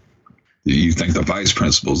like. You think the vice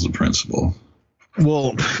principal is the principal.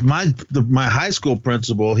 Well, my high school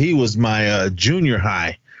principal, he was my junior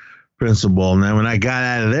high principal. And then when I got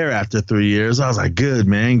out of there after 3 years, I was like, good,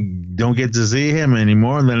 man, don't get to see him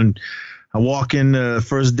anymore. And then I walk in the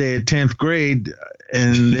first day of 10th grade,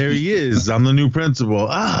 and there he is. I'm the new principal.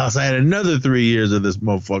 So I had another 3 years of this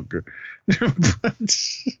motherfucker.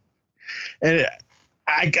 And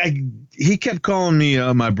he kept calling me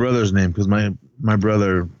my brother's name because my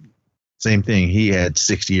brother, same thing. He had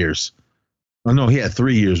 6 years. Oh, no, he had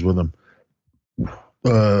 3 years with him.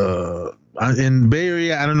 In Bay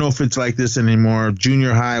Area, I don't know if it's like this anymore.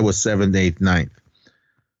 Junior high was 7th, 8th, 9th.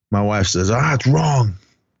 My wife says, it's wrong.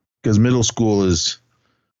 Because middle school was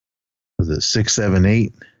it 6, 7,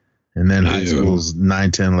 8? And then high school is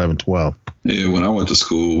 9, 10, 11, 12. Yeah, when I went to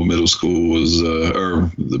school, middle school was,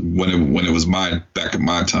 when it was back in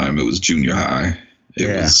my time, it was junior high. It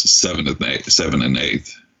was 7 and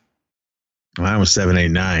 8th. Mine was 7, 8,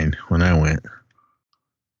 9 when I went.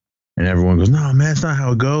 And everyone goes, no, man, that's not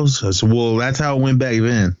how it goes. I said, well, that's how it went back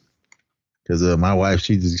then. Because my wife,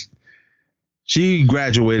 she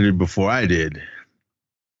graduated before I did.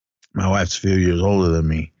 My wife's a few years older than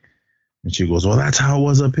me. And she goes, well, that's how it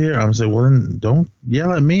was up here. I'm saying, well, then don't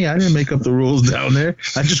yell at me. I didn't make up the rules down there.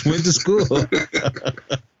 I just went to school.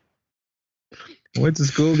 Went to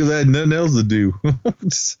school because I had nothing else to do.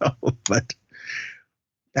 But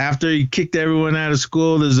after he kicked everyone out of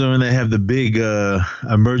school, there's when they have the big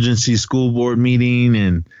emergency school board meeting.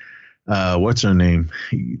 And what's her name?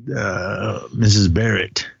 Mrs.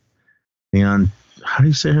 Barrett. How do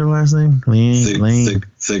you say her last name?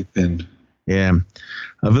 Thigpen. Yeah.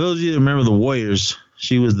 For those of you that remember the Warriors,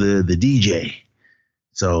 she was the DJ.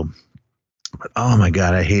 So, oh my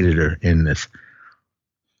God, I hated her in this.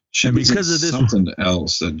 And because of this, something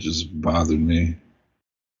else that just bothered me.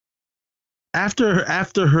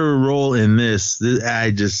 After her role in this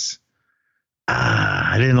I just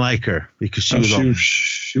I didn't like her because she was.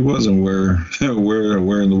 She wasn't where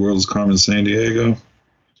in the world is Carmen Sandiego?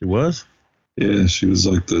 She was? Yeah, she was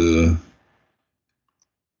like the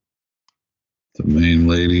main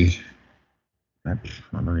lady. I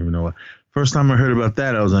don't even know what. First time I heard about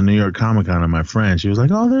that, I was on New York Comic Con, and my friend, she was like,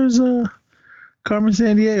 "Oh, there's Carmen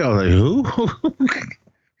Sandiego." I was like, "Who?"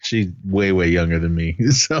 She's way, way younger than me,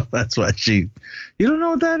 so that's why you don't know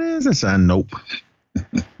what that is? I said, "Nope."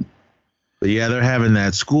 But yeah, they're having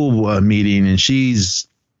that school meeting, and she's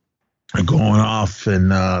going off,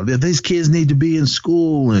 and these kids need to be in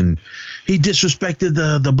school, and he disrespected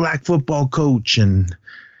the black football coach, and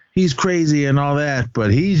he's crazy and all that,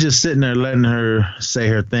 but he's just sitting there letting her say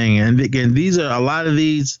her thing. And again, a lot of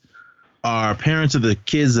these are parents of the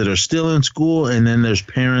kids that are still in school, and then there's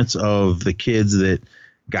parents of the kids that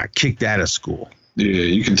got kicked out of school. Yeah,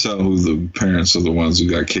 you can tell who the parents are the ones who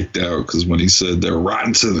got kicked out, because when he said they're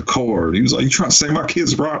rotten to the core, he was like, "You trying to say my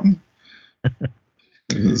kid's rotten?"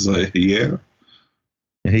 He was like, "Yeah."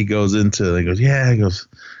 And he goes,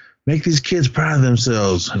 "Make these kids proud of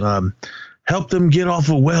themselves. Help them get off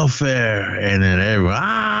of welfare." And then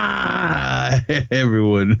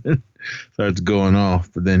everyone starts going off.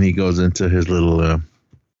 But then he goes into his little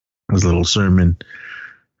sermon,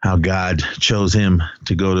 how God chose him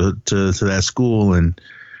to go to that school and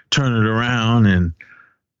turn it around. And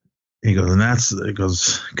he goes,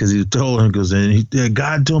 because he told him,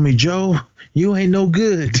 God told me, "Joe, you ain't no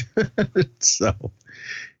good." So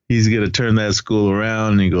he's going to turn that school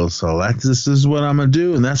around. And he goes, "So this is what I'm going to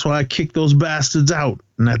do. And that's why I kicked those bastards out.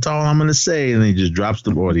 And that's all I'm going to say." And he just drops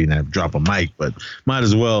the board. He didn't have to drop a mic, but might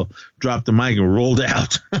as well drop the mic and rolled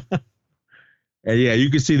out. And yeah, you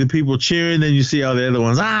can see the people cheering. Then you see all the other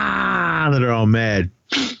ones, that are all mad.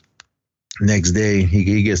 Next day,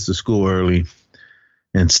 he gets to school early,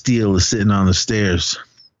 and Steele is sitting on the stairs.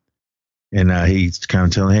 And he's kind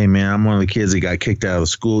of telling, "Hey, man, I'm one of the kids that got kicked out of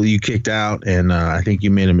school. You kicked out, and I think you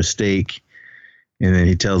made a mistake." And then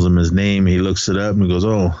he tells him his name. He looks it up and he goes,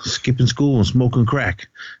 "Oh, skipping school and smoking crack."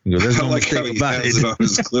 He goes, "There's no mistake about it." It on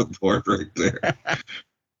his clipboard right there.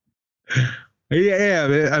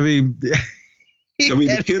 Yeah, I mean,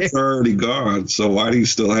 the kids are already gone, so why do you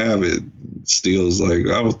still have it? Steele's like,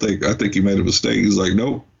 I think you made a mistake. He's like,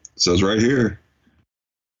 "Nope, it says right here.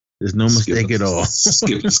 There's no mistake at all."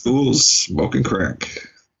 Skipping schools, smoking crack.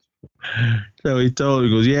 So he told him,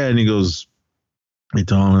 he goes, "Yeah," and he told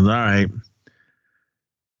him, "All right."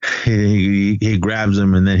 He grabs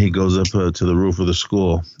him, and then he goes up to the roof of the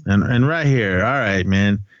school. And right here, all right,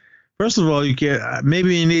 man. First of all, you can't,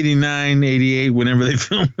 maybe in 89, 88, whenever they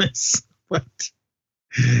film this, but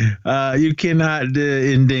you cannot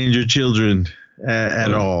endanger children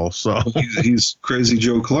at all. So he's crazy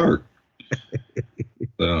Joe Clark.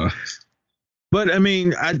 But I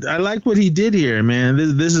mean, I like what he did here, man.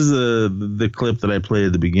 This is the clip that I played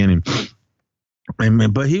at the beginning.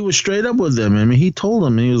 But he was straight up with them. I mean, he told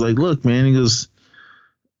them, and he was like, "Look, man," he goes,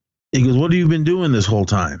 "What have you been doing this whole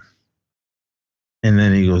time?" And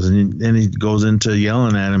then he goes, and he goes into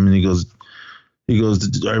yelling at him, and he goes,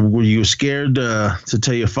 "Were you scared to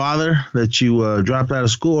tell your father that you dropped out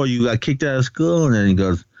of school or you got kicked out of school?" And then he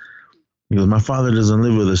goes, "My father doesn't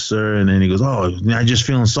live with us, sir." And then he goes, "Oh, now just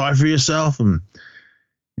feeling sorry for yourself?" And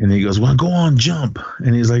he goes, "Well, go on, jump."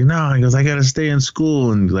 And he's like, "No." He goes, "I got to stay in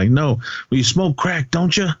school." And he's like, "No, well, you smoke crack,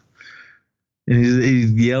 don't you?" And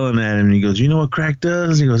he's yelling at him. And he goes, "You know what crack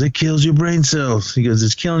does?" He goes, "It kills your brain cells." He goes,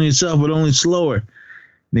 "It's killing yourself, but only slower."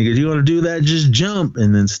 And he goes, "You want to do that? Just jump."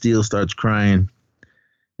 And then Steele starts crying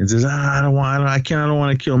and says, I don't want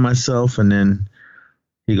to kill myself." And then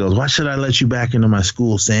he goes, "Why should I let you back into my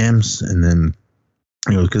school, Sams?" And then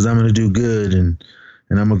he goes, "Because I'm going to do good and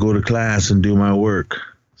I'm going to go to class and do my work."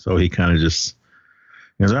 So he kind of just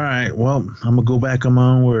goes, "All right, well, I'm going to go back on my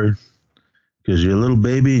own word because you're a little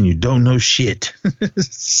baby and you don't know shit."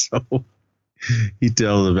 So he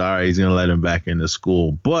tells him, all right, he's going to let him back into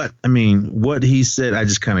school. But, I mean, what he said, I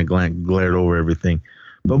just kind of glared over everything.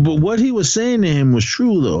 But what he was saying to him was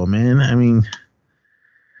true, though, man. I mean,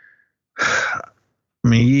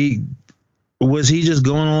 was he just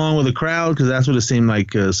going along with the crowd? Because that's what it seemed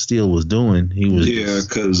like Steele was doing. He was,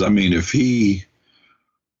 because, I mean, if he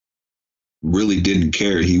really didn't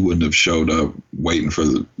care, he wouldn't have showed up waiting for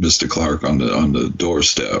Mr. Clark on the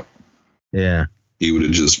doorstep. Yeah. He would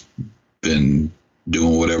have just been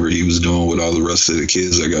doing whatever he was doing with all the rest of the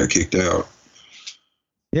kids that got kicked out.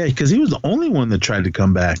 Yeah, because he was the only one that tried to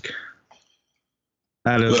come back.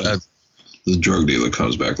 The drug dealer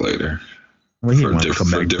comes back later. Well, he wanted to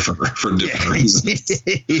come back for different reasons.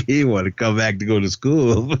 He wanted to come back to go to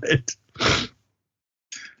school, but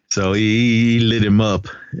so he lit him up,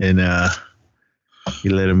 and He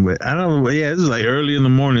let him. I don't know. Yeah, this was like early in the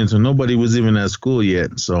morning, so nobody was even at school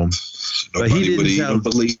yet. So nobody would even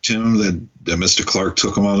believed him that Mr. Clark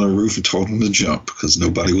took him on the roof and told him to jump because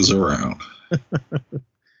nobody was around.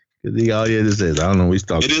 Because all he had to say is, I don't know what he's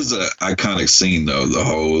talking about. It is an iconic scene, though. The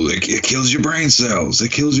whole, like, it kills your brain cells.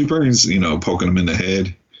 It kills your brains, poking him in the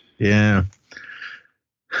head. Yeah.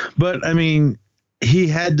 But, I mean, he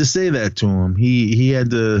had to say that to him. He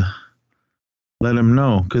had to let him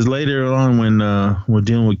know. Because later on, when we're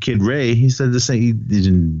dealing with Kid Ray, he said the same. He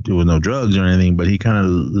didn't do no drugs or anything, but he kind of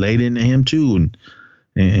laid into him, too,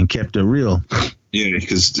 and kept it real. Yeah,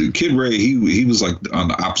 because Kid Ray, he was, like, on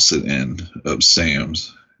the opposite end of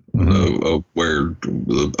Sam's.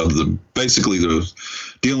 Basically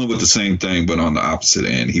dealing with the same thing, but on the opposite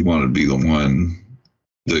end. He wanted to be the one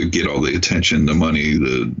to get all the attention, the money,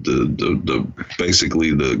 the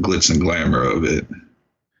basically the glitz and glamour of it.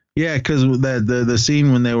 Yeah, because the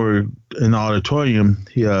scene when they were in the auditorium,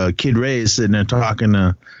 Kid Ray is sitting there talking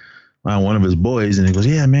to one of his boys, and he goes,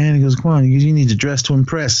 "Yeah, man," he goes, "Come on, you need to dress to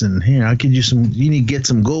impress, and here I'll give you some. You need to get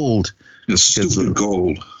some gold." The stupid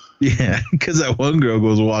gold. Yeah, because that one girl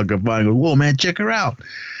goes walk up by and goes, "Whoa, man, check her out."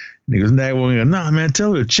 And he goes, "That one goes, no, man,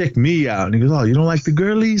 tell her to check me out." And he goes, "Oh, you don't like the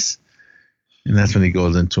girlies?" And that's when he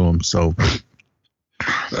goes into him. So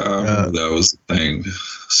that was the thing,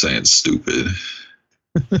 saying stupid.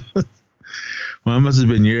 Well, it must have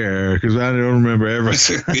been your error because I don't remember ever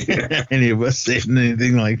any of us saying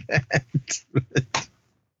anything like that.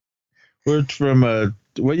 We're from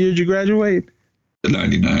what year did you graduate?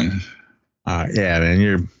 99. Yeah, man,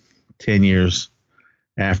 you're 10 years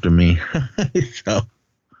after me. So,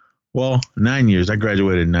 well, 9 years. I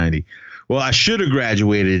graduated in 90. Well, I should have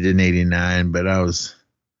graduated in 89, but I was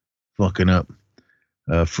fucking up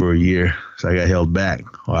for a year, so I got held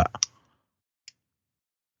back. Wow.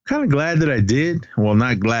 Kind of glad that I did. Well,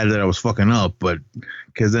 not glad that I was fucking up, but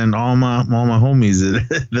because then all my homies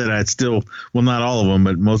that I still, well, not all of them,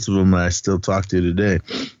 but most of them I still talk to today.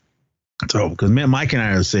 So, because Mike and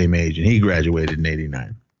I are the same age, and he graduated in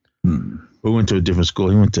 89. We went to a different school.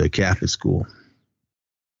 He went to a Catholic school.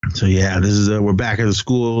 So, yeah, this is we're back at the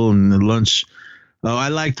school and the lunch. Oh, I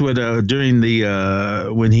liked what during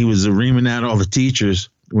the when he was reaming out all the teachers,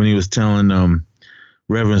 when he was telling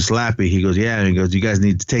Reverend Slappy, he goes, "Yeah," and he goes, "You guys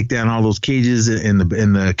need to take down all those cages in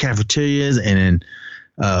the cafeterias and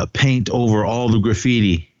then paint over all the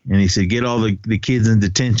graffiti." And he said, "Get all the kids in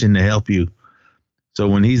detention to help you." So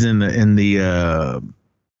when he's in the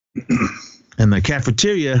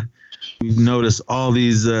cafeteria, you notice all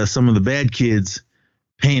these some of the bad kids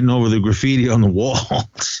painting over the graffiti on the wall.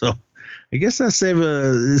 So I guess that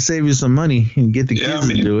save you some money and get the kids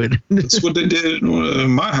to do it. That's what they did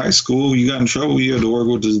in my high school. You got in trouble, you had to work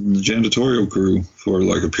with the janitorial crew for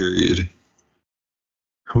like a period.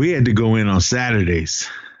 We had to go in on Saturdays,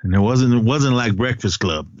 and it wasn't like Breakfast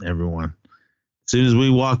Club. Everyone. As soon as we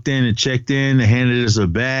walked in and checked in, they handed us a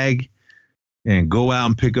bag and go out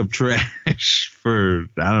and pick up trash for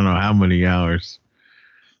I don't know how many hours.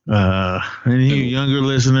 Any younger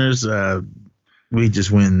listeners, we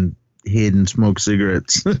just went and hid and smoked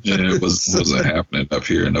cigarettes. Yeah, it wasn't happening up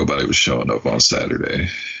here. Nobody was showing up on Saturday.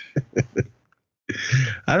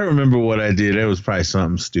 I don't remember what I did. It was probably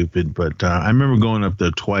something stupid, but I remember going up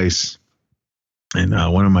there twice, and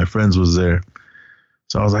one of my friends was there.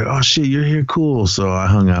 So I was like, "Oh shit, you're here, cool." So I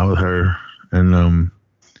hung out with her, and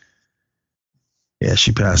yeah,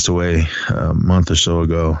 she passed away a month or so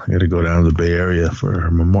ago. I got to go down to the Bay Area for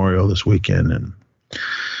her memorial this weekend, and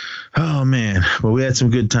oh man, but we had some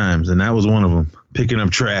good times, and that was one of them. Picking up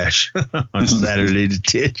trash on Saturday to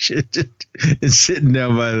ditch and sitting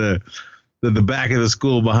down by the back of the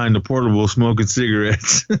school behind the portable smoking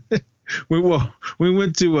cigarettes. We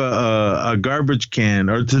went to a garbage can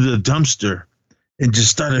or to the dumpster and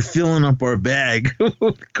just started filling up our bag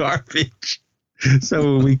with garbage.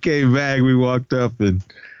 So when we came back, we walked up and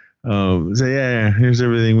said, "Yeah, here's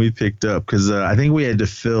everything we picked up." Because I think we had to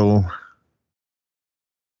fill,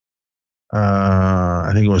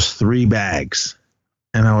 I think it was 3 bags.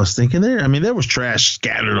 And I was thinking there was trash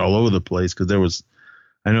scattered all over the place because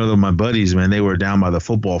I know that my buddies, man, they were down by the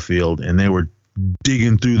football field and they were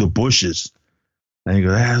digging through the bushes. And you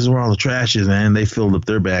go, "That's where all the trash is, man." They filled up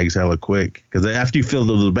their bags hella quick because after you fill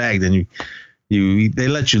the bag, then they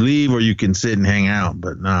let you leave or you can sit and hang out.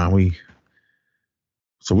 But nah, we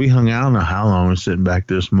hung out. I don't know how long we're sitting back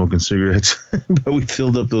there smoking cigarettes, but we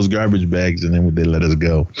filled up those garbage bags and then they let us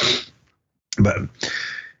go. But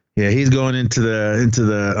yeah, he's going into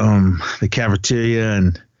the cafeteria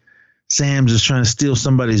and Sam's just trying to steal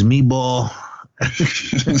somebody's meatball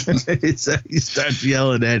He starts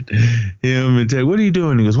yelling at him and tell, what are you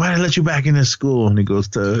doing? He goes, why did I let you back in this school? And he goes,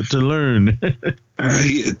 to learn.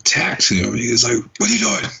 He attacks him. He's like, what are you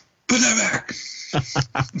doing? Put that back.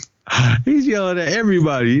 He's yelling at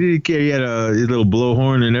everybody. He didn't care. He had his little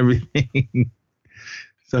blowhorn and everything.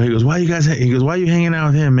 So he goes, why are you hanging out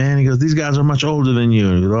with him, man? He goes, these guys are much older than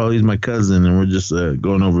you. He goes, oh, he's my cousin, and we're just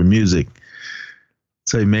going over music.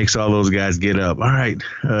 So he makes all those guys get up. All right,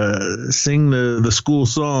 sing the school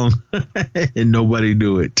song, and nobody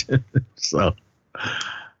do it. So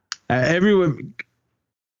everyone,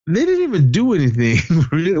 they didn't even do anything.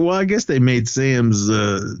 Well, I guess they made Sam's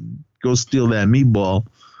go steal that meatball,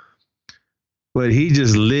 but he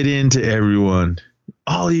just lit into everyone.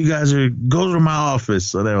 All you guys go to my office.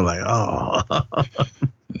 So they were like, oh.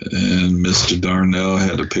 And Mr. Darnell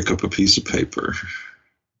had to pick up a piece of paper.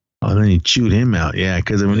 Oh, then he chewed him out. Yeah,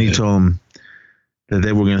 because when he told him that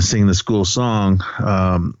they were going to sing the school song,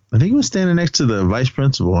 I think he was standing next to the vice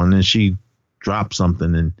principal, and then she dropped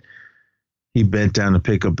something, and he bent down to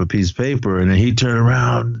pick up a piece of paper, and then he turned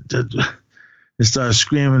around and started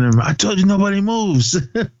screaming at him, I told you nobody moves.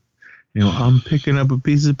 I'm picking up a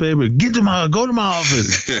piece of paper. Go to my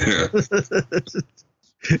office.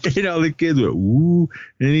 And all the kids were, ooh.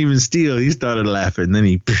 And even Steele, he started laughing. And then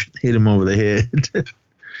he hit him over the head.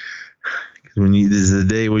 This is the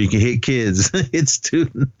day where you can hit kids, hit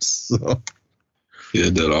students. So. He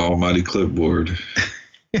had that almighty clipboard.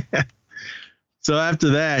 Yeah. So after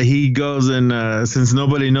that, he goes and since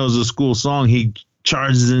nobody knows the school song, he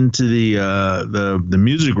charges into the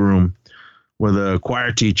music room where the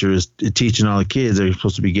choir teacher is teaching all the kids. They're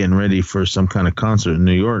supposed to be getting ready for some kind of concert in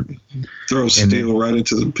New York. Throw Steele right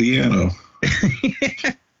into the piano.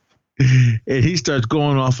 And he starts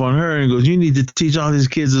going off on her and goes, you need to teach all these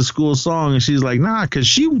kids a school song. And she's like, nah, because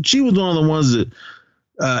she was one of the ones that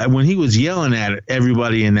when he was yelling at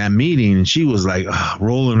everybody in that meeting, and she was like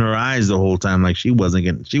rolling her eyes the whole time, like she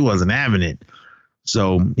wasn't having it.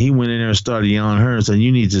 So he went in there and started yelling at her and said,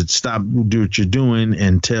 you need to stop, do what you're doing,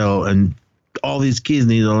 and all these kids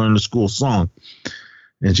need to learn the school song.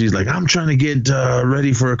 And she's like, I'm trying to get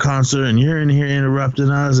ready for a concert, and you're in here interrupting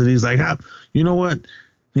us. And he's like, you know what?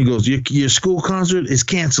 He goes, your school concert is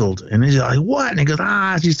canceled. And he's like, what? And he goes,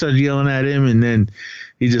 she started yelling at him, and then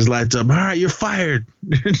he just lights up, all right, you're fired.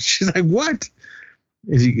 And she's like, what?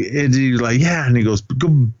 And he's like, yeah. And he goes,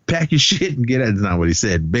 go pack your shit and get out. That's not what he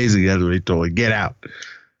said. Basically, that's what he told her, get out.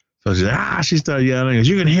 So she's like, she started yelling. He goes,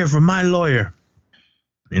 you're going to hear from my lawyer.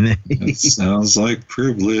 And then that sounds like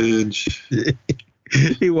privilege.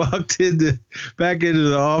 He walked back into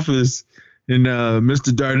the office, and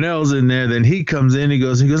Mr. Darnell's in there. Then he comes in. He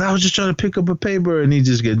goes, I was just trying to pick up a paper, and he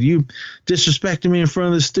just goes, you disrespected me in front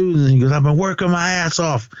of the students. And he goes, I've been working my ass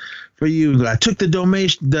off for you. I took the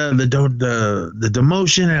demotion,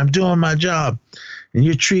 and I'm doing my job, and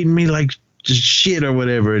you're treating me like just shit or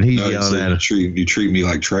whatever. And he's yelling at him. You treat me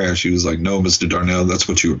like trash. He was like, no, Mr. Darnell, that's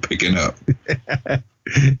what you were picking up.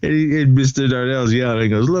 And Mr. Darnell's yelling. He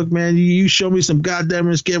goes, look, man, you show me some goddamn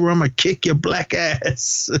respect where I'm going to kick your black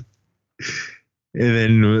ass.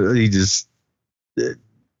 And then he just,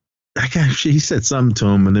 he said something to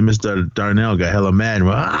him, and then Mr. Darnell got hella mad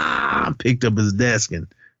and picked up his desk and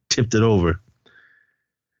tipped it over.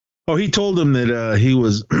 Oh, he told him that he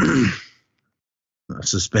was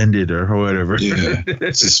suspended or whatever. Yeah,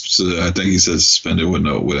 I think he said suspended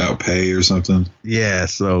without pay or something. Yeah,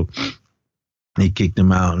 so he kicked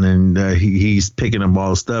him out, and then he's picking up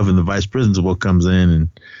all the stuff, and the vice principal comes in, and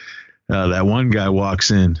that one guy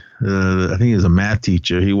walks in. I think he's a math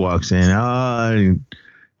teacher. He walks in.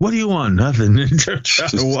 What do you want? Nothing. And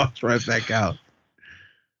walks right back out.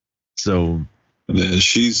 So. And then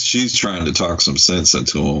she's trying to talk some sense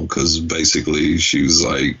into him, because basically she was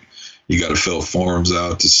like, you got to fill forms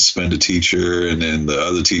out to suspend a teacher. And then the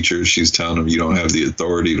other teacher, she's telling him you don't have the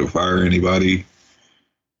authority to fire anybody.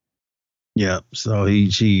 Yeah. So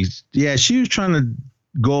she was trying to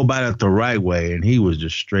go about it the right way, and he was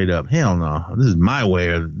just straight up, hell no, this is my way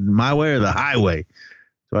or the highway.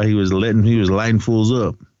 So he was lighting fools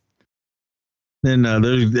up. Then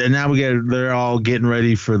they're all getting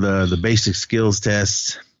ready for the basic skills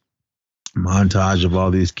test montage of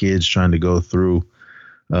all these kids trying to go through,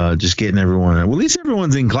 just getting everyone. Well, at least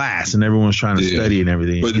everyone's in class and everyone's trying to study and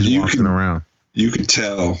everything. But he's walking around. You could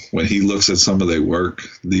tell when he looks at some of their work,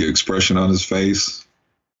 the expression on his face.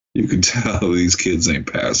 You can tell these kids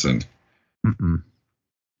ain't passing.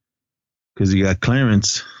 Because you got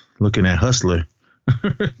Clarence looking at Hustler.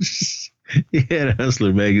 He had a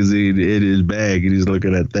Hustler magazine in his bag, and he's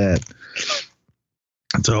looking at that.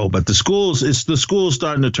 So, but the school's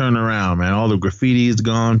starting to turn around, man. All the graffiti is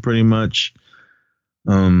gone pretty much.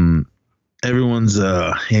 Everyone's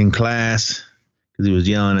in class because he was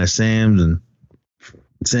yelling at Sam's, and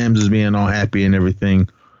Sam's is being all happy and everything.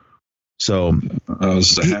 So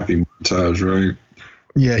it's a happy montage, right?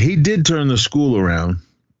 Yeah, he did turn the school around,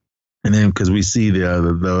 and then because we see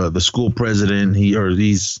the school president,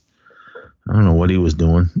 he's I don't know what he was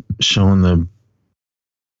doing, showing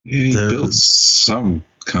He built some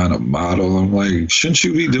kind of model. I'm like, shouldn't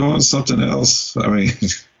you be doing something else? I mean,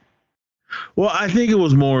 well, I think it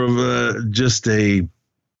was more of just a,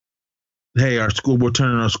 hey, we're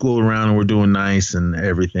turning our school around and we're doing nice and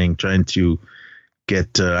everything, trying to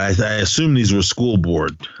get. I assume these were school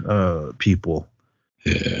board people.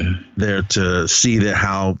 Yeah, there to see that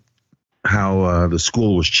how the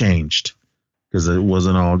school was changed, because it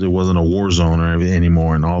wasn't a war zone or anything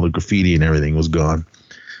anymore, and all the graffiti and everything was gone.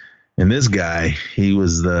 And this guy, he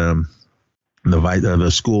was the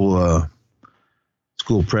school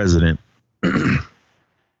president.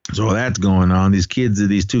 So that's going on. These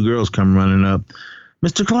two girls come running up,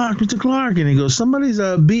 Mr. Clark, and he goes, somebody's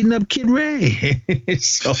beating up Kid Ray.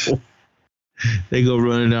 So they go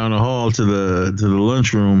running down the hall to the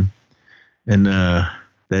lunchroom, and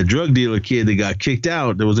that drug dealer kid that got kicked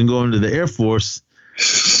out, that wasn't going to the Air Force,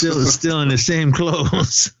 still in the same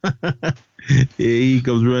clothes. He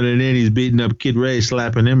comes running in. He's beating up Kid Ray,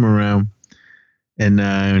 slapping him around, and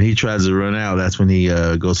when he tries to run out, that's when he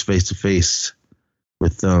goes face to face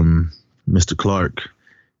with Mr. Clark.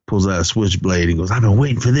 Pulls out a switchblade. He goes, "I've been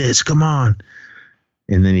waiting for this. Come on!"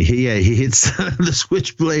 And then he hits the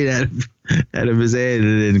switchblade out of his head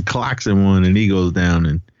and then clocks him one, and he goes down,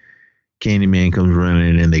 and Candyman comes running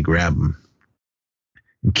in and they grab him.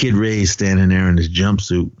 And Kid Ray's standing there in his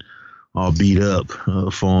jumpsuit, all beat up,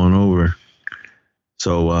 falling over.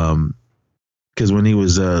 So, because when he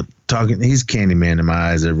was talking, he's Candyman in my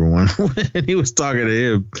eyes, everyone. When he was talking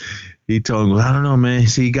to him, he told him, I don't know, man.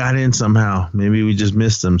 See, he got in somehow. Maybe we just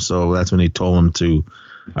missed him. So that's when he told him to,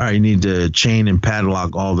 all right, you need to chain and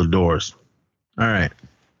padlock all the doors. All right.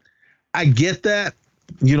 I get that.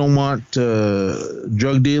 You don't want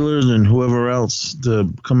drug dealers and whoever else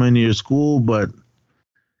to come into your school, but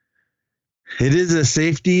it is a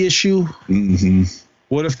safety issue. Mm-hmm.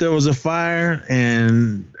 What if there was a fire?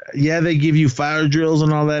 And yeah, they give you fire drills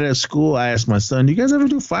and all that at school. I asked my son, do you guys ever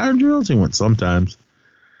do fire drills? He went, sometimes.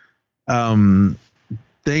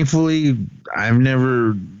 Thankfully,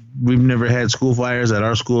 we've never had school fires at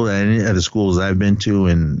our school, at any of the schools I've been to,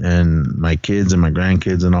 and my kids and my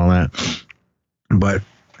grandkids and all that. But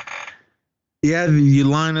yeah, you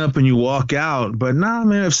line up and you walk out. But nah,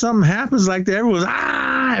 man, if something happens like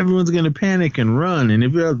that, everyone's gonna panic and run. And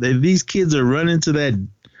if these kids are running to that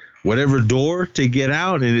whatever door to get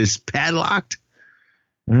out and it's padlocked,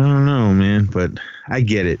 I don't know, man. But I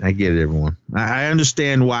get it, everyone. I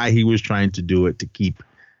understand why he was trying to do it, to keep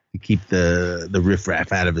the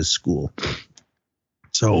riffraff out of his school.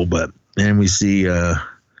 So, but then we see what's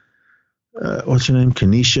her name,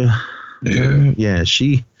 Kanisha. Yeah,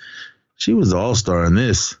 she was the all-star in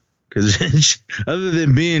this, because other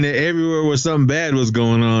than being everywhere where something bad was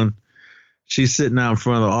going on, she's sitting out in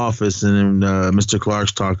front of the office, and then Mr.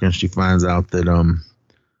 Clark's talking. She finds out that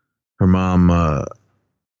her mom, I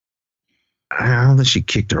don't think she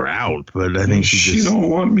kicked her out, but I think she don't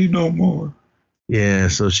want me no more. Yeah,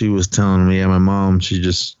 so she was telling me, my mom, she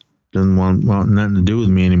just doesn't want nothing to do with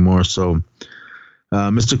me anymore. So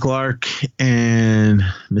Mr. Clark and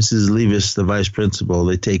Mrs. Levis, the vice principal,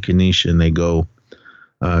 they take Kanisha and they go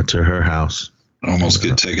to her house. Almost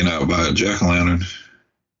get taken out by a jack-o'-lantern.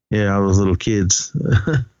 Yeah, all those little kids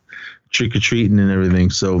trick-or-treating and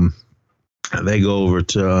everything. So they go over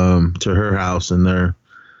to her house, and they're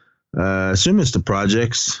I assume it's the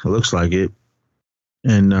projects. It looks like it.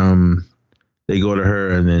 And they go to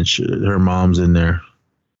her, and then her mom's in there.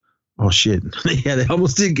 Oh, shit. Yeah, they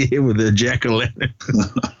almost did get hit with a jack-o'-lantern.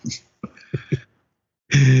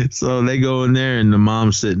 So they go in there, and the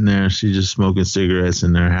mom's sitting there. She's just smoking cigarettes,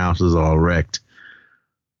 and their house is all wrecked.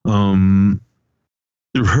 Her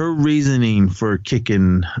reasoning for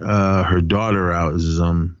kicking her daughter out is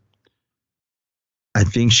I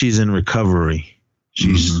think she's in recovery.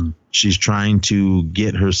 She's trying to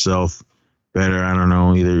get herself better. I don't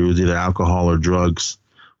know. It was either alcohol or drugs.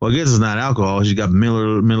 Well, I guess it's not alcohol. She's got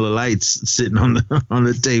Miller Lights sitting on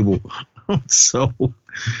the table. So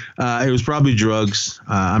it was probably drugs.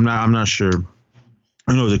 I'm not sure.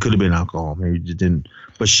 I know it could have been alcohol. Maybe it didn't.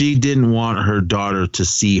 But she didn't want her daughter to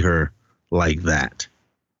see her like that.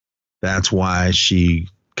 That's why she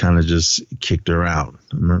kind of just kicked her out.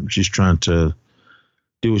 She's trying to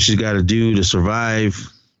do what she's got to do to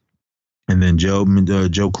survive. And then Joe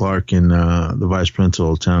Clark and the vice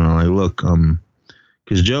principal telling her, like, look,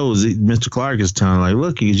 because Mr. Clark is telling like,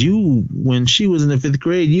 look, because you, when she was in the 5th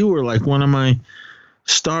grade, you were like one of my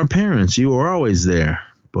star parents. You were always there.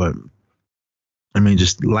 But I mean,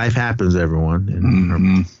 just life happens, everyone. And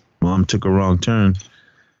her mom took a wrong turn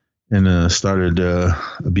and started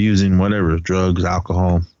abusing whatever, drugs,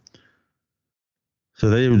 alcohol. So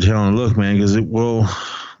they were telling, look, man, because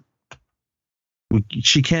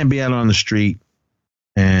she can't be out on the street.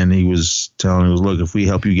 And he was telling her, look, if we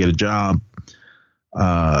help you get a job,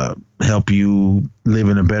 help you live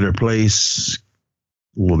in a better place,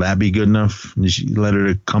 will that be good enough? And she let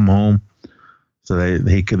her come home. So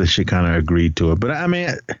she kind of agreed to it. But I mean,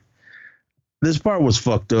 this part was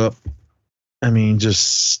fucked up. I mean,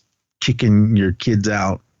 just kicking your kids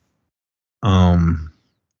out.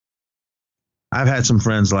 I've had some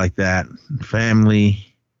friends like that, family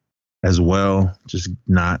as well, just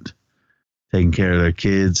not taking care of their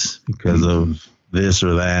kids because of this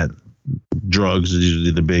or that. Drugs is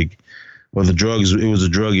usually the big, well, the drugs, it was a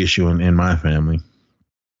drug issue in my family.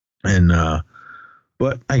 And,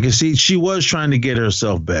 but I can see she was trying to get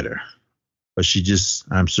herself better, but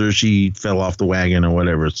I'm sure she fell off the wagon or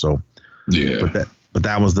whatever. So, yeah, but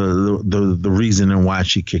that was the reason and why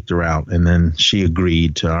she kicked her out. And then she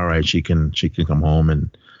agreed to, all right, she can come home and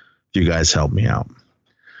you guys help me out.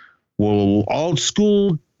 Will all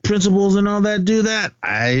school principals and all that do that?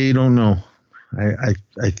 I don't know.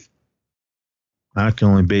 I can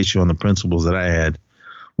only base you on the principals that I had.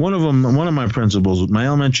 One of my principals, my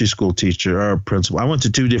elementary school teacher, our principal. I went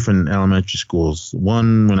to 2 different elementary schools.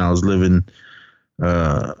 One when I was living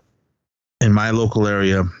in my local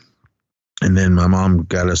area, and then my mom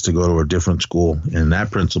got us to go to a different school, and that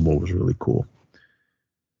principal was really cool.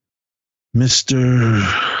 Mr.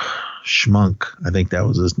 Schmunk, I think that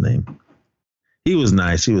was his name. He was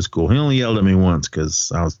nice. He was cool. He only yelled at me once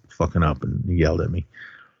because I was fucking up, and he yelled at me.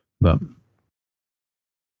 But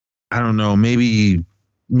I don't know. Maybe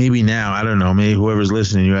now, I don't know. Maybe whoever's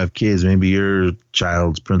listening, you have kids. Maybe your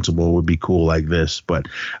child's principal would be cool like this. But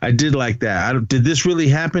I did like that. Did this really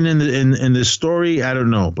happen in this story? I don't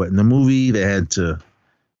know. But in the movie, they had to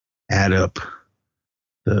add up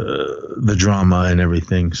the drama and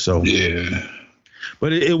everything. So yeah.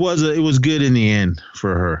 But it was good in the end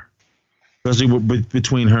for her, especially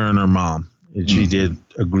between her and her mom. And she did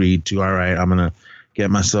agree to, all right, I'm gonna get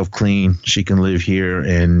myself clean. She can live here,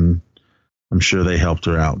 and I'm sure they helped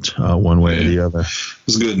her out one way or the other.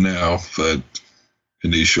 It's good now, but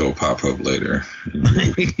an issue will pop up later.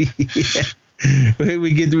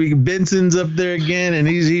 We get Benson's up there again, and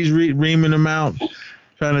he's reaming them out,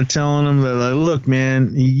 trying to telling them that, like, look,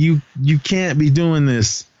 man, you can't be doing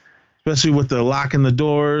this, especially with the locking the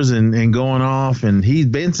doors and going off. And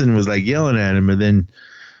Benson was like yelling at him, and then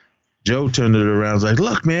Joe turned it around, was like,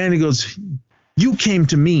 look, man, he goes, you came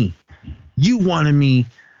to me, you wanted me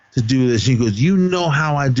to do this. He goes, you know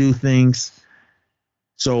how I do things,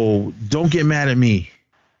 so don't get mad at me,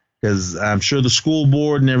 because I'm sure the school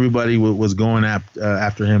board and everybody was going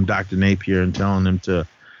after him, Dr. Napier, and telling him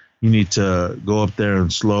you need to go up there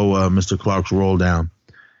and slow Mr. Clark's roll down,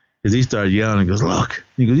 because he started yelling and goes, look,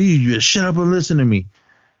 he goes, you just shut up and listen to me,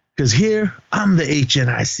 because here I'm the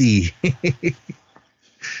HNIC.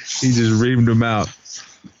 He just reamed him out.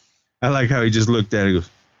 I like how he just looked at it and goes,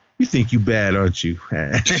 you think you bad, aren't you?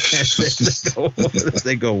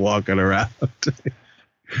 They go walking around.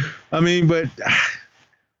 I mean, but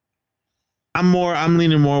I'm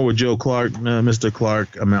leaning more with Joe Clark, Mr.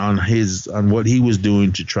 Clark. I mean, on what he was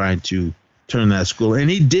doing to try to turn that school, and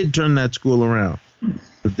he did turn that school around.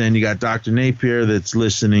 But then you got Dr. Napier that's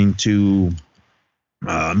listening to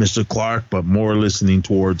Mr. Clark, but more listening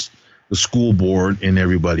towards the school board and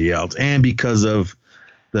everybody else, and because of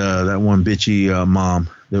that one bitchy mom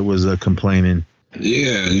that was complaining.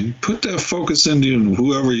 Yeah, you put that focus into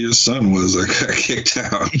whoever your son was that got kicked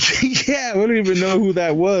out. Yeah, we don't even know who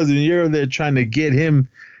that was, and you're there trying to get him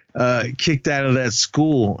kicked out of that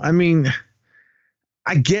school. I mean,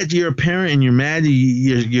 I get you're a parent and you're mad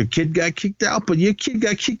your kid got kicked out, but your kid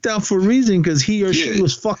got kicked out for a reason, because he or she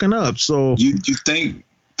was fucking up. So you think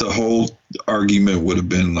the whole argument would have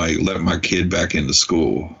been like, let my kid back into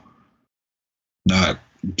school, not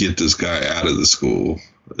get this guy out of the school.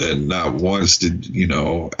 And not once did,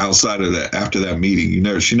 outside of that, after that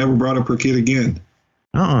meeting, she never brought up her kid again.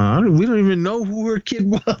 We don't even know who her kid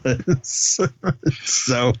was.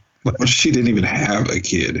 So, well, she didn't even have a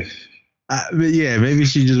kid. But yeah, maybe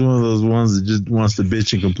she's just one of those ones that just wants to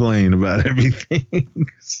bitch and complain about everything.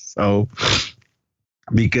 So,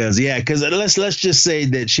 because let's just say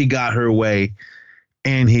that she got her way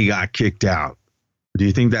and he got kicked out. Do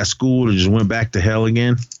you think that school just went back to hell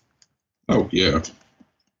again? Oh, yeah.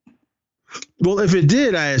 Well, if it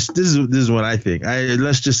did, this is what I think.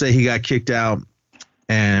 Let's just say he got kicked out,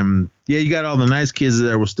 and yeah, you got all the nice kids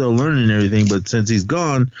that were still learning and everything, but since he's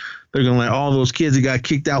gone, they're gonna let all those kids that got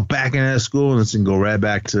kicked out back in that school, and it's gonna go right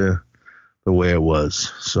back to the way it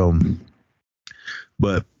was. So,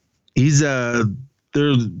 but he's the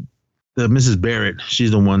Mrs. Barrett.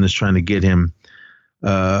 She's the one that's trying to get him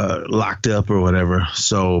locked up or whatever.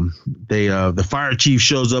 So the fire chief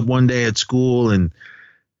shows up one day at school and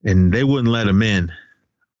they wouldn't let him in.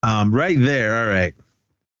 Right there, all right.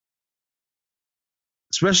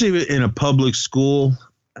 Especially in a public school,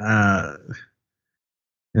 and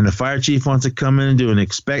the fire chief wants to come in and do an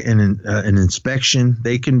inspection.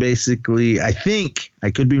 They can basically, I think, I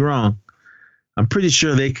could be wrong, I'm pretty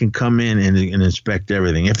sure they can come in and inspect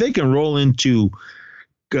everything. If they can roll into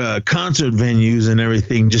concert venues and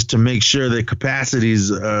everything just to make sure that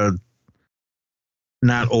capacity's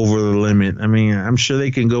not over the limit. I mean, I'm sure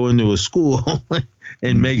they can go into a school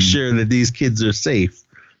and make sure that these kids are safe.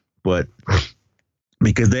 But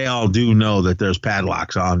because they all do know that there's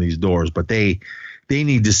padlocks on these doors, but they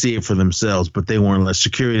need to see it for themselves. But they weren't let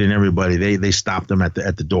security and everybody. They stopped them at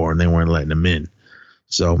the door and they weren't letting them in.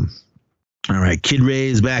 So, all right, Kid Ray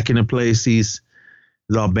is back in the place. He's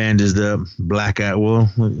all bandaged up, black eye.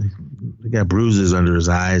 Well, he got bruises under his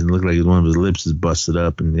eyes and looked like one of his lips is busted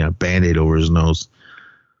up and got a Band-Aid over his nose.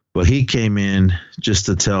 But he came in just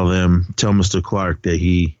to tell Mr. Clark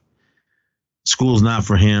that school's not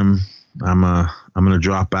for him. I'm gonna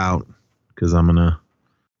drop out because I'm gonna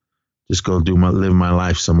just go live my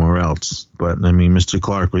life somewhere else. But I mean, Mr.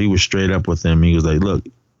 Clark, he was straight up with him. He was like, "Look,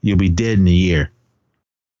 you'll be dead in a year."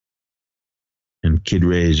 And Kid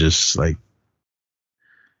Ray is just like,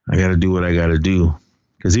 "I got to do what I got to do,"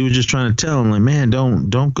 because he was just trying to tell him, like, "Man,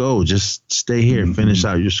 don't go, just stay here, finish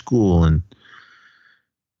out your school." And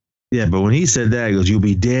yeah, but when he said that, he goes, "You'll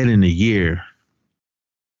be dead in a year."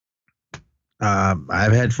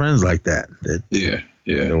 I've had friends like that.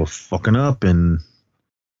 They were fucking up, and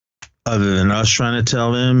other than us trying to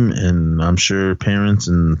tell them, and I'm sure parents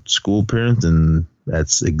and school parents, and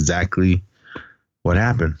that's exactly what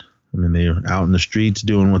happened. I mean, they were out in the streets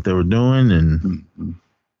doing what they were doing, and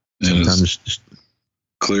sometimes just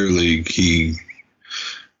clearly he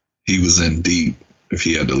was in deep if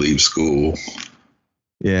he had to leave school.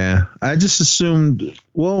 Yeah, I just assumed.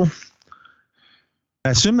 Well, I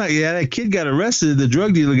assumed that kid got arrested, the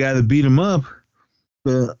drug dealer guy that beat him up.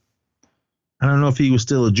 But I don't know if he was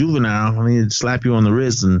still a juvenile. I mean, he'd slap you on the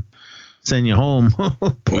wrist and send you home. Well,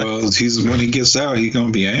 when he gets out, he's gonna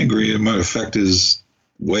be angry. It might affect his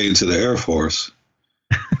way into the Air Force.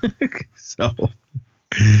 So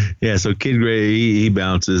Kid Ray he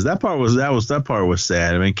bounces. That part was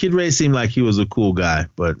sad. I mean, Kid Ray seemed like he was a cool guy,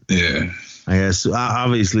 but yeah, I guess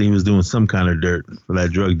obviously he was doing some kind of dirt for that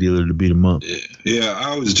drug dealer to beat him up. Yeah, I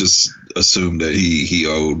always just assumed that he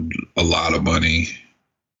owed a lot of money.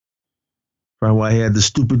 Probably why he had the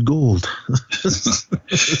stupid gold.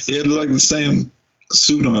 He had like the same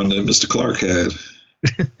suit on that Mr. Clark had.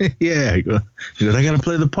 Yeah, he goes, I gotta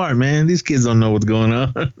play the part, man. These kids don't know what's going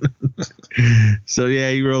on. So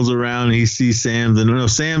yeah, he rolls around and he sees Sam's and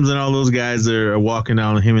all those guys are walking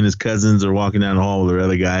down. Him and his cousins are walking down the hall with their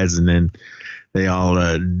other guys, and then they all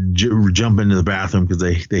jump into the bathroom because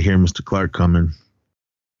they hear Mr. Clark coming.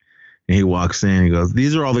 And he walks in. He goes,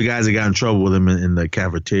 "These are all the guys that got in trouble with him in the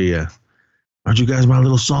cafeteria. Aren't you guys my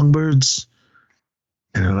little songbirds?"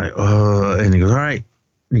 And they're like, and he goes, "All right."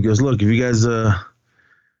 And he goes, "Look, if you guys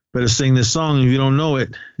better sing this song if you don't know it."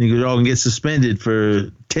 And he goes, "Y'all can get suspended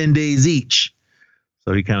for 10 days each."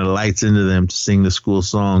 So he kind of lights into them to sing the school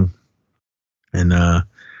song. And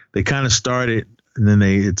they kind of start it, and then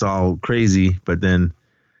it's all crazy. But then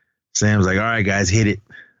Sam's like, "All right, guys, hit it."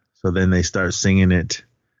 So then they start singing it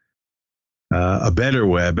a better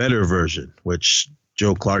version, which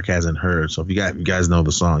Joe Clark hasn't heard. So if you guys know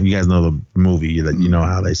the song, you guys know the movie, that you know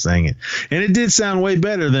how they sang it. And it did sound way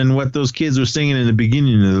better than what those kids were singing in the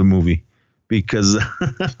beginning of the movie, because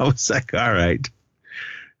I was like, all right.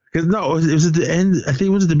 Because no, it was at the end. I think it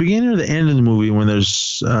was at the beginning or the end of the movie when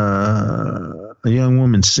there's a young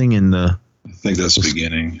woman singing I think that's the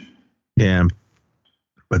beginning. Yeah.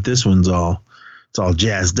 But this one's it's all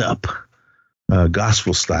jazzed up,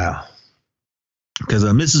 gospel style. Because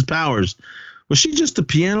Mrs. Powers, was she just a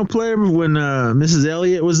piano player when Mrs.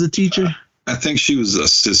 Elliott was the teacher? I think she was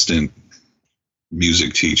assistant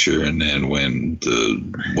music teacher, and then when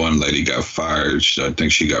the one lady got fired, I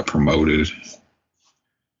think she got promoted.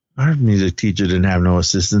 Our music teacher didn't have no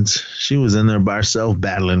assistants. She was in there by herself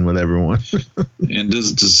battling with everyone. And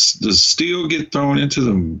does steel get thrown into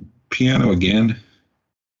the piano again?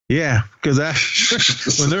 Yeah, because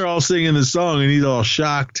when they're all singing the song and he's all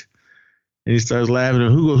shocked and he starts laughing,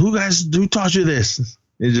 who taught you this?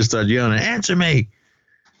 He just starts yelling, answer me.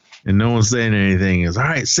 And no one's saying anything. He goes, all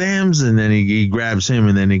right, Sam's. And then he grabs him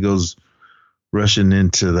and then he goes rushing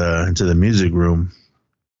into the music room.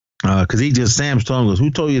 Because Sam's told him, goes,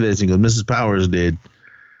 who told you this? He goes, Mrs. Powers did.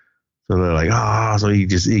 So they're like, so he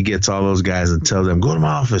gets all those guys and tells them, go to my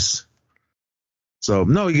office. So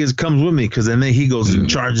no, he just comes with me because then he goes and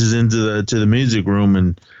charges into the music room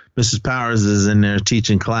and Mrs. Powers is in there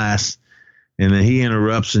teaching class, and then he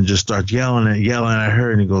interrupts and just starts yelling at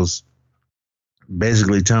her, and he goes,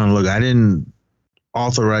 basically telling her, look, I didn't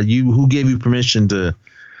authorize you. Who gave you permission to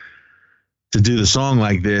do the song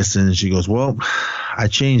like this? And she goes, well, I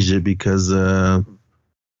changed it because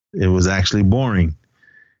it was actually boring.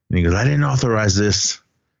 And he goes, I didn't authorize this.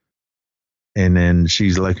 And then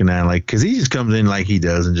she's looking at him like, because he just comes in like he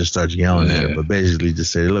does and just starts yelling at her, but basically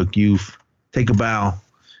just say, look, you take a bow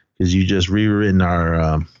because you just rewritten our,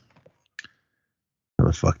 how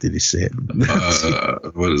the fuck did he say it?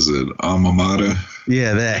 What is it? Alma mater?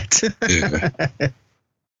 Yeah, that. Yeah.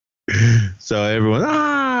 So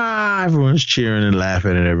everyone's cheering and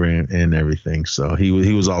laughing and everything. So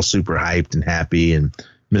he was all super hyped and happy, and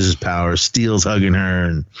Mrs. Powers, Steele's hugging her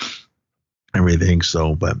and everything.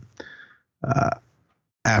 So, but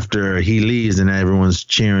after he leaves and everyone's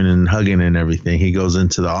cheering and hugging and everything, he goes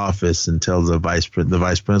into the office and tells the vice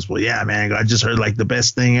principal, yeah, man, I just heard like the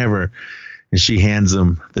best thing ever. And she hands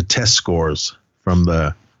him the test scores from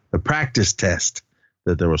the practice test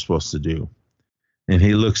that they were supposed to do. And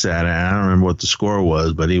he looks at it, and I don't remember what the score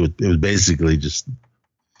was, but it was basically just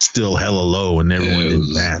still hella low, and everyone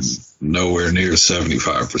didn't pass. Nowhere near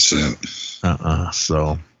 75%.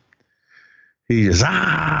 So he just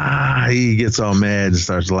he gets all mad and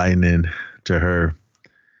starts lightning to her,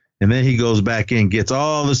 and then he goes back in, gets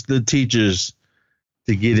all the teachers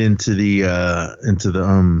to get into the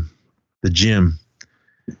gym,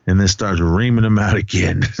 and then starts reaming them out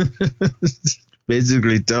again.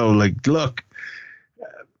 Basically tell them, like, look,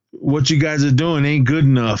 what you guys are doing ain't good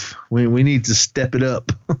enough. We need to step it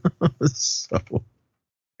up. So,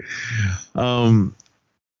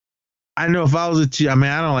 I know if I was a teacher, I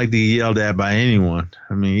mean, I don't like to get yelled at by anyone.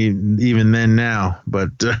 I mean, even then now,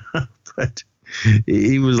 but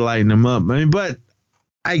he was lighting them up. I mean, but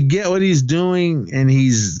I get what he's doing, and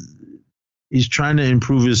he's trying to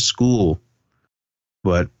improve his school,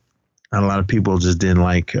 but a lot of people just didn't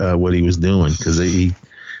like what he was doing because he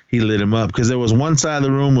lit him up, because there was one side of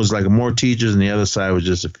the room was like more teachers and the other side was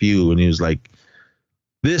just a few, and he was like,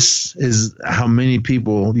 this is how many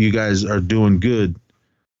people you guys are doing good,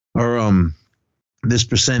 or this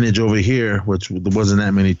percentage over here, which there wasn't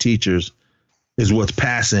that many teachers, is what's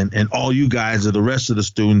passing, and all you guys are the rest of the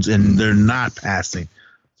students and they're not passing.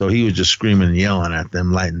 So he was just screaming and yelling at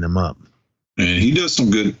them, lighting them up. And he does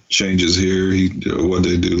some good changes here. They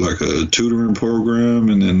do like a tutoring program,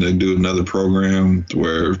 and then they do another program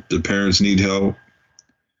where the parents need help.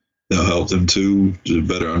 They'll help them too to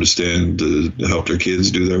better understand, to help their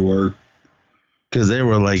kids do their work. Because they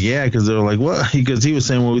were like, what? Because he was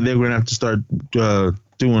saying, well, they were going to have to start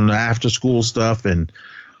doing the after school stuff and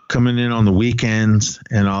coming in on the weekends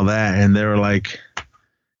and all that. And they were like,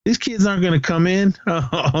 these kids aren't going to come in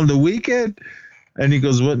on the weekend. And he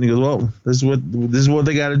goes, what? And he goes, well, this is what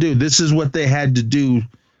they got to do. This is what they had to do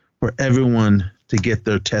for everyone to get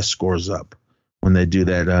their test scores up when they do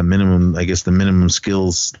that minimum, I guess the minimum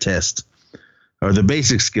skills test, or the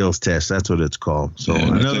basic skills test. That's what it's called. So I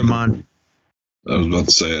was about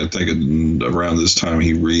to say, I think around this time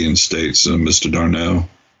he reinstates Mr. Darnell.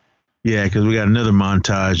 Yeah, because we got another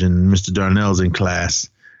montage, and Mr. Darnell's in class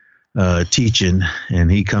teaching, and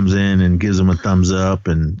he comes in and gives him a thumbs up,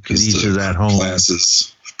 and Khadijah's at home.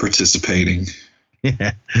 Classes participating.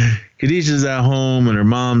 Yeah, Khadijah's at home, and her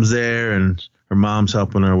mom's there, and her mom's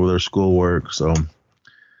helping her with her schoolwork. So,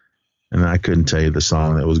 and I couldn't tell you the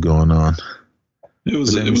song that was going on. It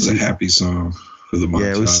was a happy song for the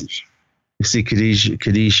montage. Yeah, we see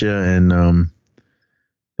Khadijah and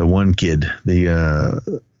the one kid,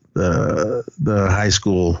 the high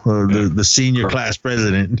school, the senior class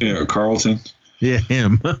president. Yeah, Carlton. Yeah,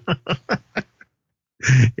 him.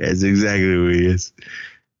 That's exactly who he is.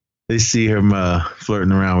 They see him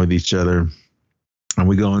flirting around with each other. And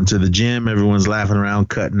we go into the gym. Everyone's laughing around,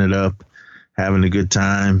 cutting it up, having a good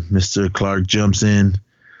time. Mr. Clark jumps in,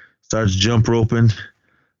 starts jump roping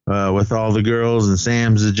with all the girls, and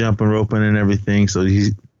Sam's jumping roping and everything. So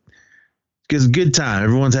he's because good time.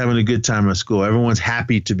 Everyone's having a good time at school. Everyone's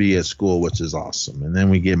happy to be at school, which is awesome. And then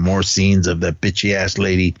we get more scenes of that bitchy ass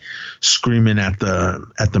lady screaming at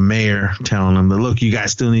the mayor, telling him that, look, you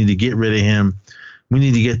guys still need to get rid of him. We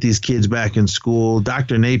need to get these kids back in school.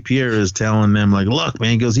 Dr. Napier is telling them, like, look,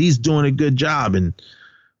 man, he goes, he's doing a good job. And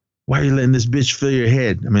why are you letting this bitch fill your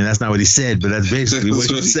head? I mean, that's not what he said, but that's basically what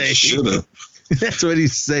he's saying. That's what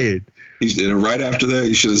he's saying. And right after that,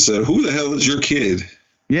 you should have said, who the hell is your kid?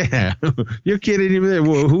 Yeah, your kid ain't even there.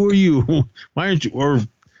 Well, who are you? Why aren't you? Or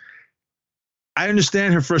I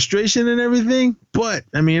understand her frustration and everything, but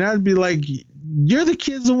I mean, I'd be like, you're the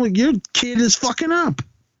kids. Your kid is fucking up.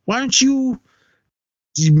 Why aren't you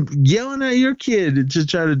yelling at your kid to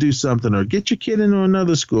try to do something, or get your kid into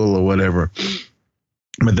another school or whatever?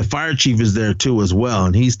 But the fire chief is there too as well,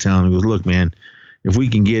 and he's telling him, look, man, if we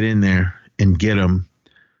can get in there and get him,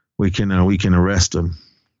 we can arrest him.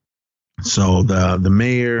 So the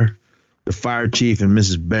mayor, the fire chief, and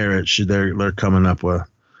Mrs. Barrett, they're coming up with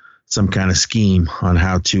some kind of scheme on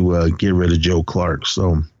how to get rid of Joe Clark.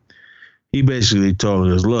 So he basically told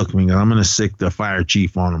us, look, I'm going to sick the fire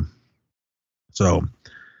chief on him. So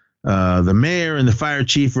the mayor and the fire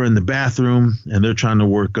chief are in the bathroom, and they're trying to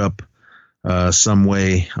work up some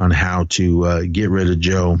way on how to get rid of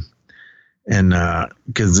Joe. And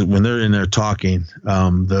because when they're in there talking,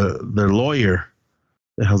 their lawyer,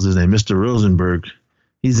 the hell's his name, Mr. Rosenberg,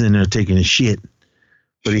 he's in there taking a shit,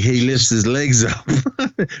 but he lifts his legs up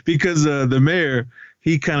because the mayor,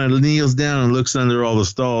 he kind of kneels down and looks under all the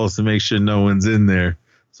stalls to make sure no one's in there.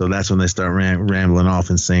 So that's when they start rambling off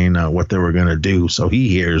and saying what they were going to do. So he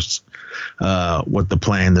hears what the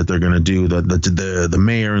plan that they're going to do, the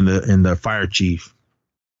mayor and the fire chief.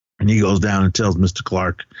 And he goes down and tells Mr.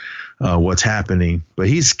 Clark what's happening. But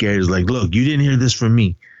he's scared. He's like, look, you didn't hear this from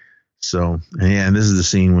me. So, and this is the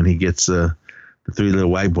scene when he gets the three little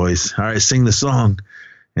white boys. All right, sing the song.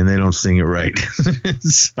 And they don't sing it right.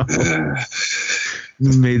 So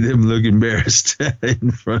made them look embarrassed in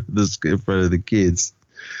front of the kids.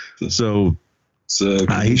 So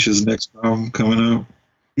Keisha's next problem coming up.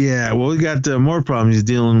 Yeah, well, we got more problems. He's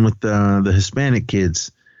dealing with the Hispanic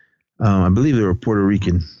kids. I believe they were Puerto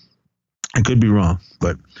Rican. I could be wrong,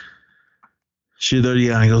 but they're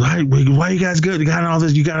yelling. He goes, why you guys good? You got all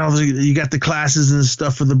this. You got the classes and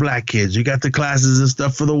stuff for the black kids. You got the classes and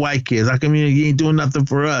stuff for the white kids. How come you ain't doing nothing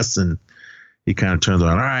for us? And he kind of turns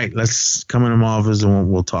around. All right, let's come in my office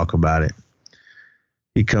and we'll talk about it.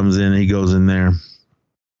 He comes in. He goes in there,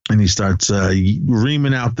 and he starts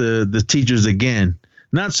reaming out the teachers again.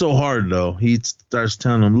 Not so hard though. He starts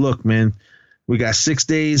telling them, "Look, man, we got 6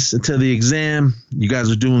 days until the exam. You guys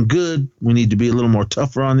are doing good. We need to be a little more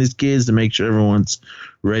tougher on these kids to make sure everyone's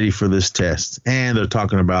ready for this test." And they're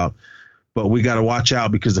talking about, but we got to watch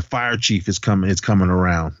out because the fire chief is coming. It's coming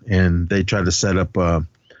around, and they try to set up,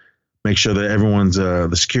 make sure that everyone's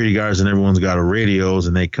the security guards and everyone's got radios,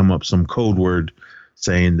 and they come up some code word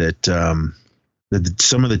saying that that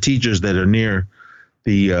some of the teachers that are near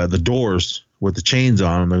the doors with the chains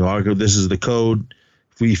on them, they go, "Oh, this is the code.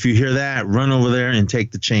 If you hear that, run over there and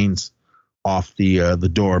take the chains off the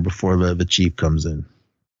door before the chief comes in."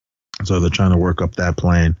 So they're trying to work up that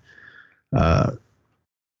plan.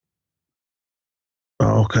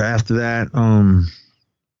 Okay, after that,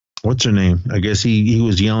 what's her name? I guess he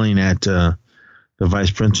was yelling at the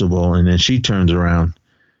vice principal, and then she turns around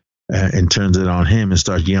and turns it on him and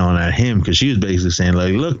starts yelling at him because she was basically saying,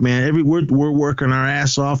 like, "Look, man, we're working our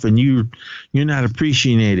ass off, and you're not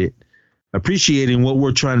appreciating what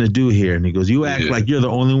we're trying to do here." And he goes, "You act like you're the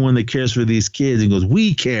only one that cares for these kids." He goes,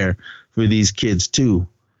 "We care for these kids too."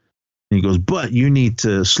 And he goes, "But you need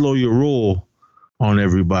to slow your roll on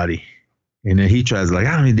everybody." And then he tries, like,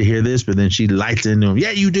 "I don't need to hear this," but then she lights into him.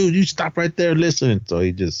 "Yeah, you do. You stop right there and listen." So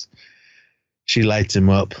she lights him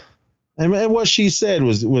up. And what she said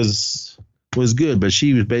was good, but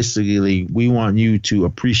she was basically, "We want you to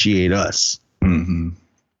appreciate us. Mm-hmm.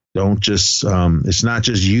 Don't just it's not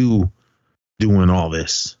just you doing all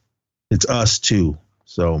this, it's us too."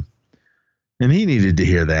 So, and he needed to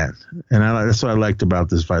hear that, and that's what I liked about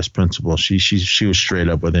this vice principal. She was straight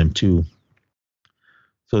up with him too.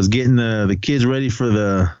 So it's getting the kids ready for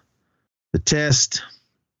the test,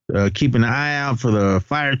 keeping an eye out for the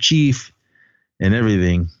fire chief and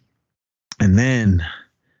everything. And then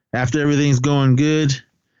after everything's going good,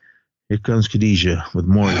 here comes Khadijah with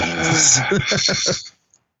more issues.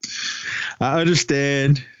 I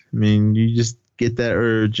understand. I mean, you just get that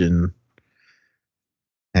urge and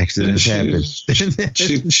accidents happen.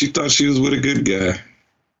 She thought she was with a good guy.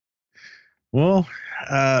 Well,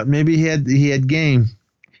 maybe he had game.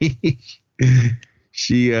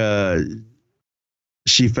 She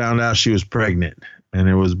she found out she was pregnant, and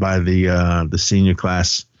it was by the senior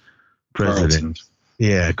class president. Carlton.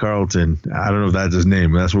 Yeah, Carlton. I don't know if that's his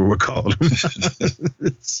name, but that's what we're calling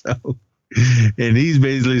him. So, and he's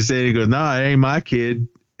basically saying, he goes, "No, it ain't my kid."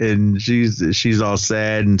 And she's all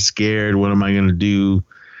sad and scared. What am I gonna do?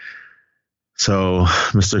 So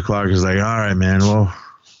Mr. Clark is like, "All right, man. Well,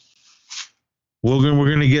 we're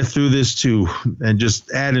gonna get through this too, and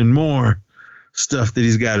just adding more stuff that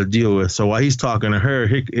he's got to deal with." So while he's talking to her,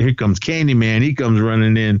 here comes Candyman. He comes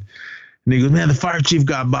running in. And he goes, "Man, the fire chief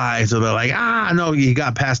got by." So they're like, no, he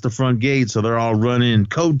got past the front gate. So they're all running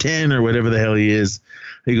code 10 or whatever the hell he is.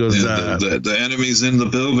 He goes, the enemy's in the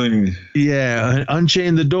building. Yeah,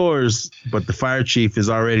 unchain the doors. But the fire chief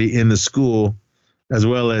is already in the school, as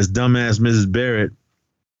well as dumbass Mrs. Barrett.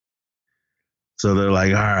 So they're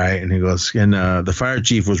like, all right. And he goes, and the fire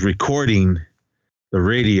chief was recording the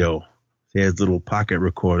radio. He has a little pocket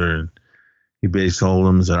recorder. And he basically told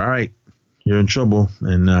him, all right, you're in trouble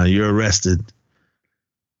and you're arrested.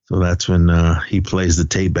 So that's when he plays the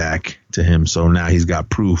tape back to him. So now he's got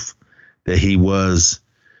proof that he was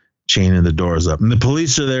chaining the doors up. And the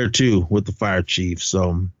police are there too with the fire chief.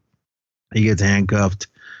 So he gets handcuffed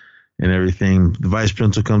and everything. The vice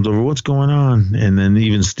principal comes over. "What's going on?" And then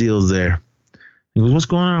even Steele's there. He goes, "What's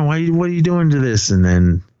going on? What are you doing to this?" And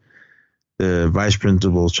then the vice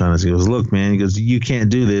principal is trying to say, he goes, "Look, man," he goes, "you can't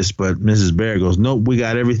do this." But Mrs. Barrett goes, "Nope, we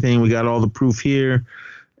got everything. We got all the proof here."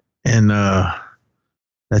 And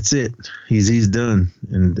that's it. He's done.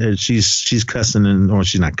 And she's cussing, or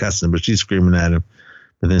she's not cussing, but she's screaming at him.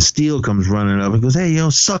 But then Steele comes running up and goes, "Hey,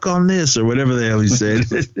 yo, suck on this," or whatever the hell he said.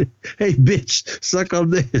 "Hey, bitch, suck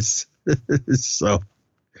on this." So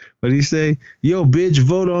what did he say? "Yo, bitch,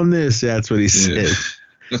 vote on this." That's what he said.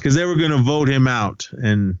 Because they were going to vote him out.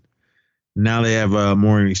 And now they have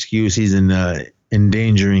more excuse. He's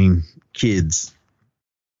endangering kids.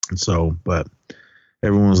 So, but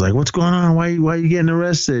everyone was like, "What's going on? Why are you getting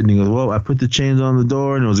arrested?" And he goes, "Well, I put the chains on the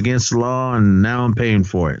door and it was against the law and now I'm paying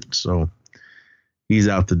for it." So he's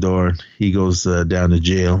out the door. He goes down to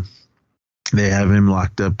jail. They have him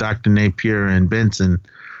locked up. Dr. Napier and Benson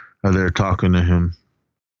are there talking to him.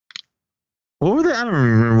 What were they? I don't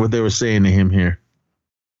remember what they were saying to him here.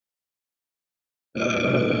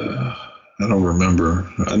 I don't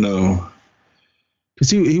remember. I know because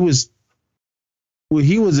he was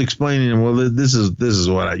explaining, well, this is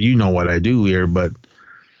what what I do here, but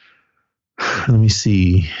let me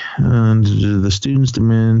see. The students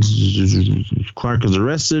demand Clark is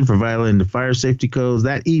arrested for violating the fire safety codes.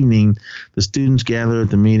 That evening, the students gather at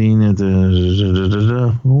the meeting at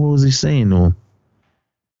the. What was he saying to him?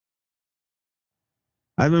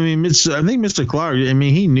 I mean, I think Mr. Clark. I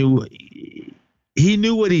mean, he knew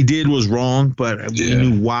what he did was wrong, but he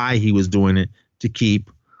knew why he was doing it, to keep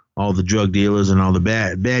all the drug dealers and all the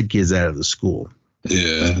bad kids out of the school.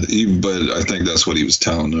 Yeah, but I think that's what he was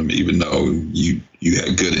telling them. Even though you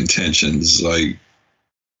had good intentions, like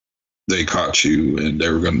they caught you and they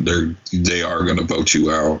are gonna vote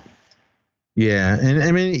you out. Yeah, and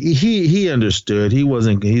I mean he understood. He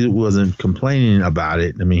wasn't complaining about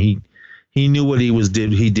it. I mean he knew what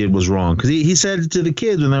he did was wrong, because he said it to the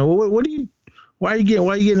kids when they were, why are you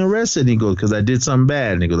getting arrested? And he goes, "Because I did something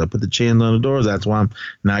bad." And he goes, "I put the chains on the doors. That's why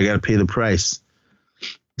now I got to pay the price."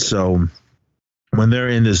 So when they're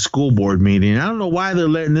in this school board meeting, I don't know why they're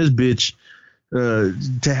letting this bitch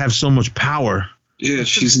to have so much power. Yeah,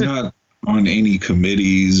 she's not on any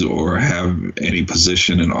committees or have any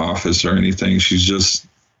position in office or anything. She's just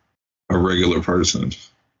a regular person.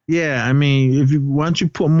 Yeah, I mean, why don't you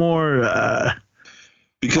put more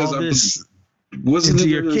because wasn't into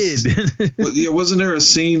your kid? Wasn't there a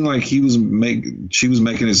scene like she was making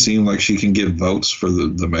it seem like she can get votes for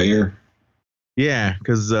the mayor? Yeah,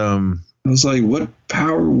 because I was like, what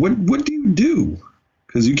power? What do you do?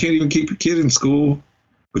 Because you can't even keep your kid in school,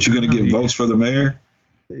 but you're going to get votes for the mayor.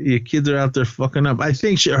 Your kids are out there fucking up. I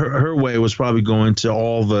think her way was probably going to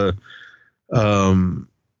all the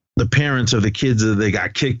parents of the kids that they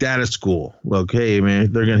got kicked out of school. Look, hey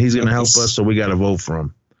man, he's gonna help us, so we got to vote for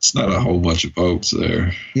him. It's not a whole bunch of votes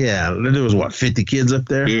there. Yeah, there was 50 kids up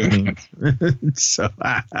there. Yeah. I mean, so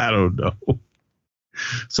I don't know.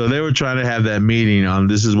 So they were trying to have that meeting on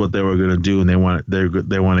this is what they were going to do, and they want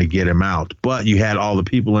to get him out. But you had all the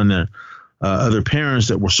people in there, other parents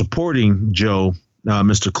that were supporting Joe,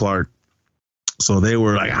 Mr. Clark. So they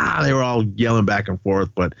were like, they were all yelling back and forth.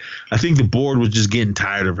 But I think the board was just getting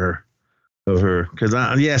tired of her. Because,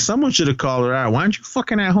 someone should have called her out. Why aren't you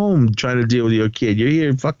fucking at home trying to deal with your kid? You're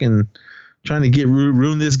here fucking trying to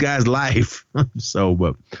ruin this guy's life. So,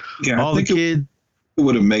 but all the kids. It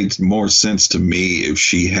would have made more sense to me if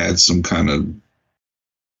she had some kind of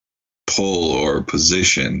pull or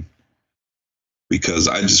position, because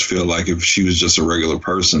I just feel like if she was just a regular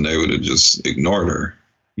person, they would have just ignored her.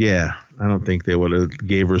 Yeah, I don't think they would have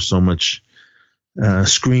gave her so much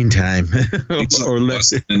screen time or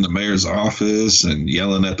less in the mayor's office and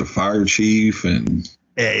yelling at the fire chief. And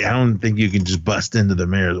hey, I don't think you can just bust into the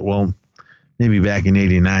mayor's. Well, maybe back in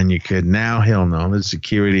 '89 you could. Now, hell no. There's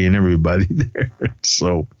security and everybody there.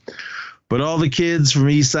 So, but all the kids from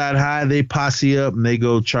East Side High, they posse up and they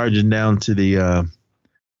go charging down to the.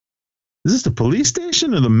 Is this the police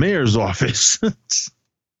station or the mayor's office?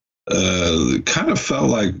 It kind of felt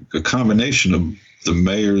like a combination of the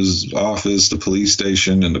mayor's office, the police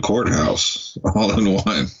station, and the courthouse all in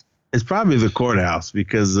one. It's probably the courthouse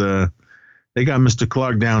because they got Mr.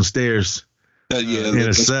 Clark downstairs in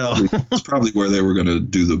a cell. That's probably where they were going to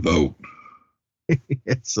do the vote.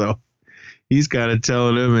 So he's kind of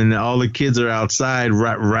telling them, and all the kids are outside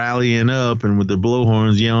rallying up and with their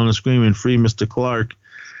blowhorns yelling and screaming, "Free Mr. Clark."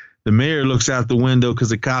 The mayor looks out the window because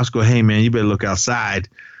the cops go, "Hey, man, you better look outside."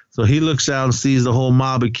 So he looks out and sees the whole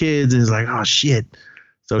mob of kids, and he's like, "Oh, shit."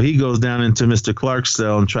 So he goes down into Mr. Clark's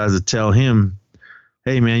cell and tries to tell him,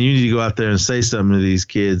 "Hey, man, you need to go out there and say something to these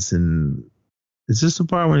kids." And it's just the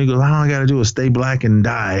part when he goes, "All I got to do is stay black and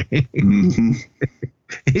die." Mm-hmm.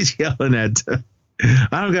 He's yelling at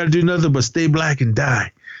 "I don't got to do nothing but stay black and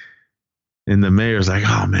die." And the mayor's like,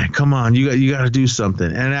 "Oh, man, come on. You got to do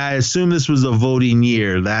something." And I assume this was a voting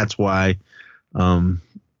year. That's why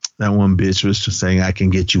that one bitch was just saying, "I can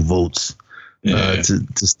get you votes to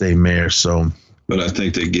stay mayor." So, but I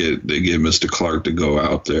think they get Mr. Clark to go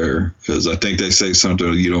out there because I think they say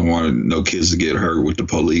something. You don't want no kids to get hurt with the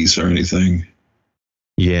police or anything.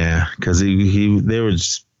 Yeah, because they were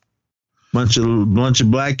just bunch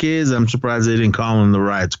of black kids. I'm surprised they didn't call them the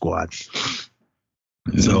riot squad.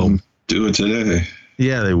 So do it today.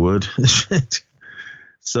 Yeah, they would.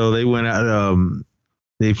 So they went out.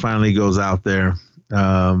 They finally goes out there.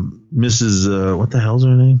 Mrs. What the hell's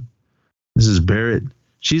her name? Mrs. Barrett.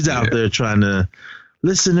 She's out there trying to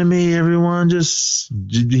listen to me, everyone. Just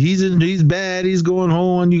he's bad. He's going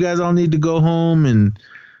home. You guys all need to go home, and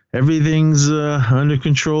everything's under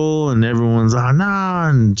control. And everyone's nah,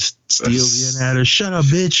 and steals in at her. "Shut up,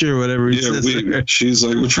 bitch," or whatever. She's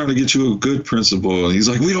like, "We're trying to get you a good principal," and he's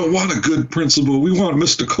like, "We don't want a good principal. We want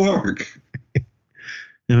Mr. Clark."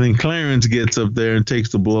 And then Clarence gets up there and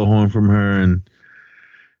takes the blowhorn from her, and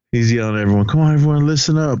he's yelling at everyone, "Come on, everyone,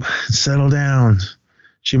 listen up, settle down.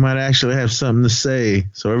 She might actually have something to say.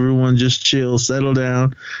 So everyone just chill, settle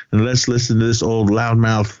down, and let's listen to this old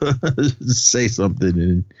loudmouth say something."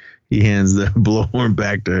 And he hands the blowhorn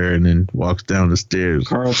back to her and then walks down the stairs.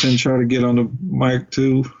 Carlton tried to get on the mic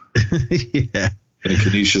too. Yeah. And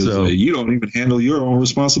Kenesha said, "You don't even handle your own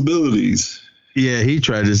responsibilities." Yeah, he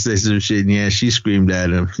tried to say some shit, and she screamed at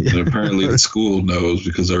him. And apparently the school knows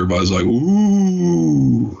because everybody's like,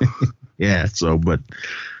 "Ooh." Yeah, so, but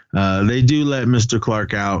they do let Mr.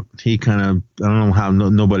 Clark out. He kind of, I don't know how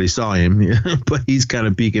nobody saw him, but he's kind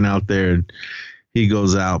of peeking out there, and he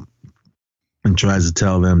goes out and tries to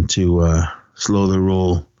tell them to slow the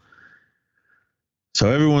roll. So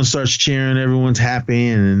everyone starts cheering, everyone's happy,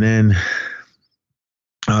 and then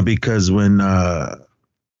because when that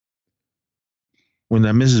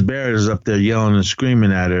Mrs. Barrett is up there yelling and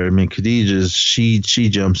screaming at her, I mean, Khadijah, she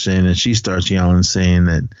jumps in and she starts yelling, saying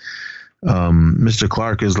that Mr.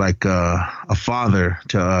 Clark is like a father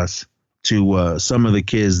to us, to some of the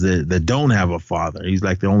kids that don't have a father. He's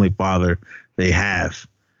like the only father they have.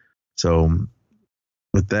 So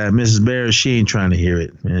with that, Mrs. Barrett, she ain't trying to hear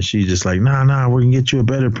it, man. She's just like, nah, we're gonna get you a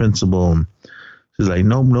better principal. And she's like,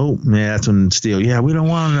 nope. Man, that's when Steele, yeah, we don't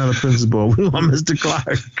want another principal. We want Mr.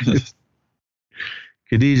 Clark.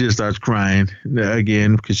 Khadijah starts crying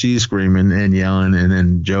again because she's screaming and yelling, and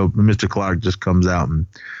then Mr. Clark just comes out and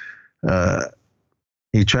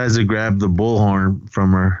he tries to grab the bullhorn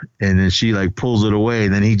from her, and then she like pulls it away,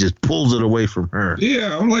 and then he just pulls it away from her.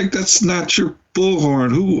 Yeah, I'm like, that's not your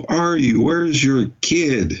bullhorn. Who are you? Where's your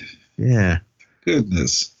kid? Yeah.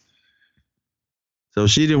 Goodness. So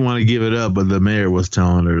she didn't want to give it up, but the mayor was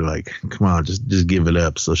telling her, like, come on, just give it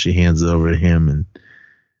up. So she hands it over to him, and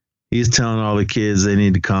he's telling all the kids they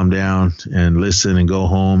need to calm down and listen and go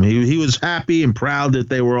home. He was happy and proud that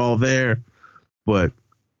they were all there, but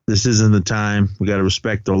this isn't the time. We got to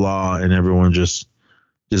respect the law, and everyone just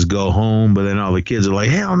go home. But then all the kids are like,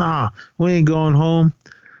 hell no, we ain't going home.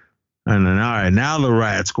 And then, all right, now the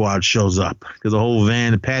riot squad shows up because the whole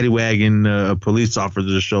van, the paddy wagon, police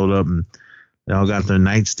officers showed up, and they all got their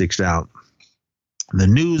nightsticks out. The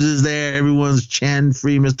news is there. Everyone's chanting,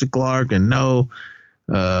 "Free Mr. Clark," and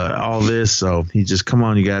all this. So he just, come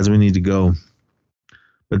on, you guys, we need to go.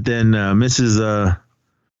 But then Mrs.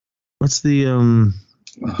 What's the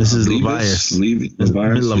Mrs. Levias?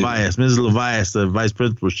 Mrs. Levias, the vice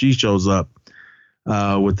principal, she shows up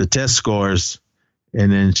with the test scores,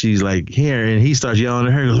 and then she's like, "Here," and he starts yelling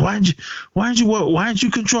at her. He goes, "Why aren't you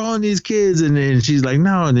controlling these kids?" And then she's like,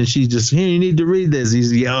 "No," and then she just, "Here, you need to read this."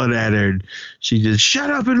 He's yelling at her. And she just, "Shut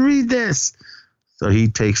up and read this." So he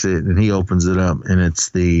takes it and he opens it up, and it's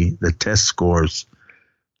the test scores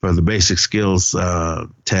for the basic skills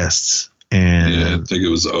tests. And yeah, I think it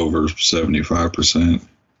was over 75%.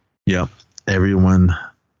 Yep. Everyone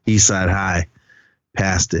Eastside High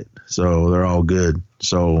passed it. So they're all good.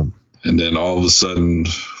 So and then all of a sudden,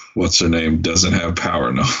 what's her name doesn't have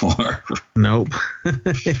power no more. Nope.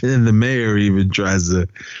 And the mayor even tries to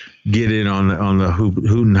get in on the hoot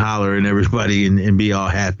and holler and everybody and be all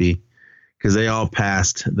happy because they all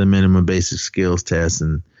passed the minimum basic skills test,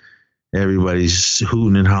 and everybody's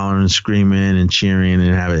hooting and hollering and screaming and cheering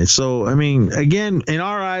and having it. So, I mean, again, in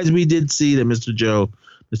our eyes, we did see that Mr. Joe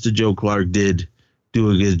Clark did do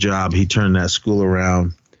a good job. He turned that school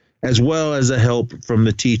around, as well as the help from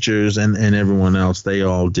the teachers and everyone else. They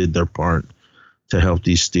all did their part to help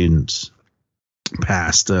these students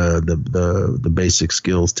pass the basic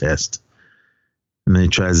skills test. And then he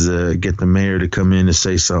tries to get the mayor to come in to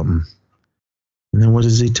say something. And then what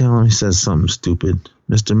does he tell him? He says something stupid.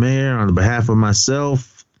 "Mr. Mayor, on behalf of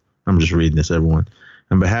myself," I'm just reading this, everyone,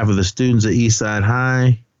 "on behalf of the students at Eastside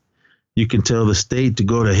High, you can tell the state to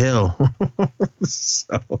go to hell."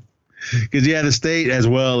 So, because the state as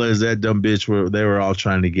well as that dumb bitch, they were all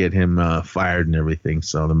trying to get him fired and everything.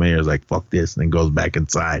 So the mayor's like, "Fuck this," and then goes back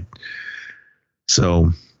inside.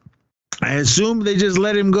 So I assume they just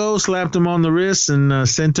let him go, slapped him on the wrist, and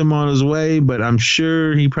sent him on his way. But I'm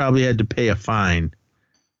sure he probably had to pay a fine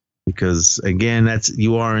because, again,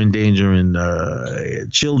 you are endangering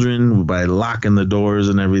children by locking the doors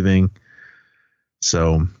and everything.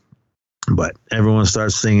 So, but everyone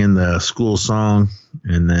starts singing the school song,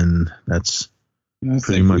 and then that's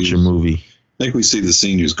pretty much your movie. I think we see the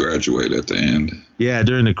seniors graduate at the end. Yeah,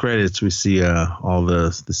 during the credits, we see all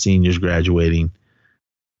the seniors graduating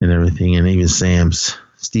and everything, and even Sam's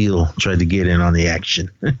Steele tried to get in on the action.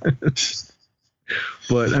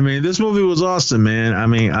 But I mean, this movie was awesome, man. I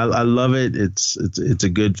mean, I love it. It's a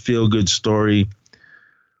good feel-good story.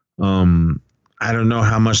 I don't know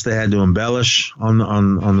how much they had to embellish on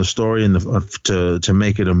the story and to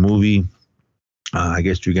make it a movie. I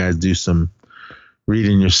guess you guys do some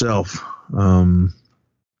reading yourself. You'll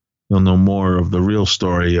know more of the real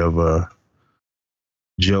story of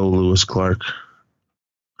Joe Louis Clark.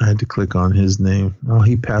 I had to click on his name. Oh,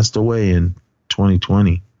 he passed away in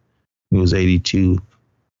 2020. He was 82.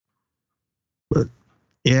 But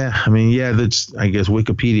yeah, I mean, yeah, that's, I guess,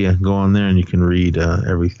 Wikipedia. Go on there and you can read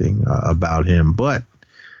everything about him. But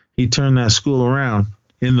he turned that school around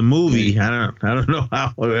in the movie. I don't know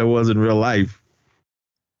how it was in real life.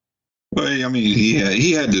 Well, I mean, he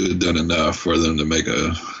had to have done enough for them to make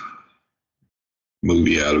a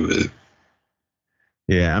movie out of it.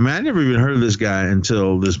 Yeah, I mean, I never even heard of this guy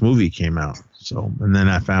until this movie came out. So, and then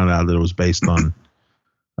I found out that it was based on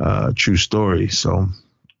true story. So,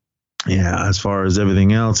 yeah, as far as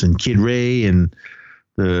everything else, and Kid Ray and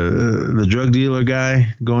the drug dealer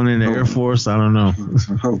guy going into Air Force, I don't know.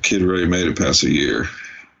 I hope Kid Ray made it past a year.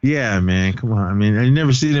 Yeah, man, come on. I mean, I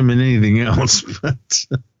never seen him in anything else. But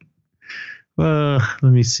let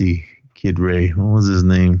me see. Kid Ray. What was his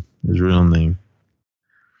name? His real name?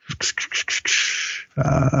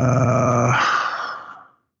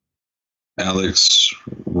 Alex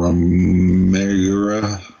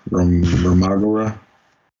Romagara.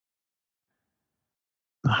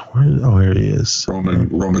 Here he is.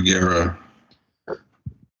 Romagara.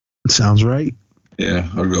 Sounds right. Yeah,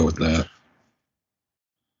 I'll go with that.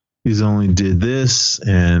 He's only did this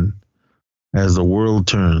and As the World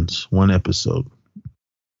Turns, one episode.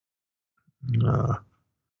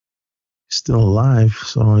 Still alive,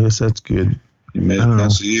 so I guess that's good. He made it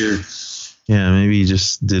past a year. Yeah, maybe he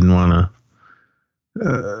just didn't want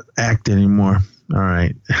to act anymore. All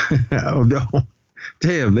right. Oh no!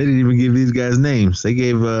 Damn, they didn't even give these guys names. They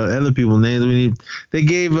gave other people names. They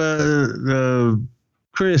gave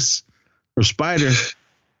Chris or Spider.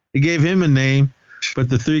 They gave him a name, but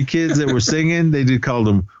the three kids that were singing, they did call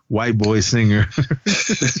them White Boy Singer.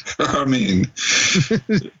 I mean,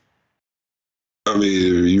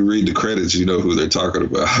 you read the credits, you know who they're talking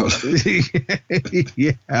about.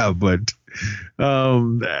 Yeah, but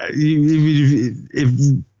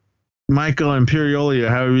if Michael Imperioli, or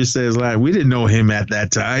however you say his last, we didn't know him at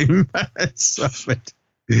that time. So, but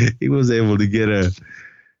he was able to get a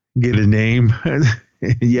name.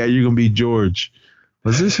 Yeah, you're gonna be George.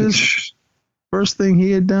 Was this his first thing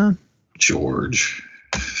he had done? George.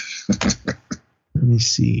 Let me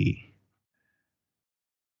see.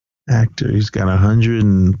 Actor. He's got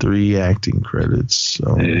 103 acting credits.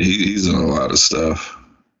 So Yeah, he's in a lot of stuff.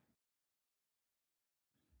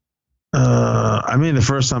 I mean, the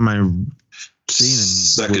first time I seen him.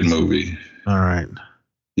 Second movie. All right.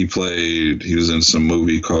 He was in some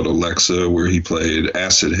movie called Alexa where he played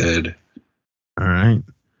Acid Head. All right.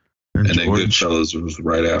 And then Goodfellas was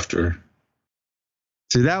right after.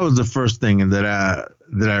 See, that was the first thing that I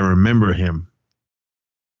remember him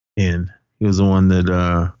in. He was the one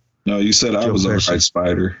that No, you said I was a right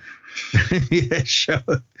spider. Yeah,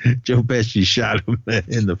 Joe Pesci shot him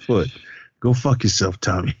in the foot. Go fuck yourself,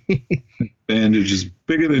 Tommy. Bandage is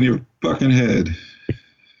bigger than your fucking head.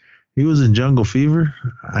 He was in Jungle Fever.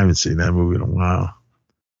 I haven't seen that movie in a while.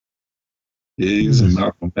 Yeah, he was in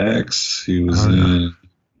Malcolm X. He was in. I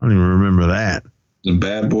don't even remember that. In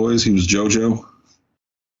Bad Boys, he was JoJo.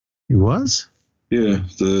 He was? Yeah,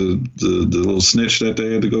 the little snitch that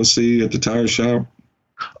they had to go see at the tire shop.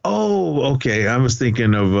 Oh, okay. I was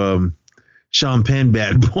thinking of Sean Penn,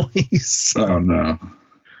 Bad Boys. Oh no,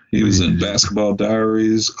 he was in Basketball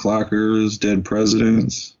Diaries, Clockers, Dead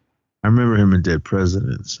Presidents. I remember him in Dead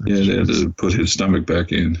Presidents. Yeah, they had to put his stomach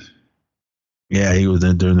back in. Yeah, he was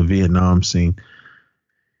in during the Vietnam scene.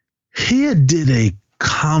 He did a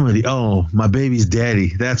comedy. Oh, My Baby's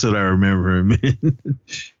Daddy. That's what I remember him in.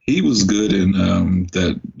 He was good in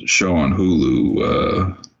that show on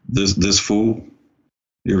Hulu. This Fool.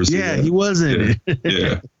 You ever see that? He was in it.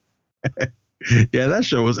 Yeah. Yeah, that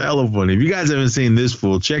show was hella funny. If you guys haven't seen This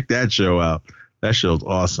Fool, check that show out. That show's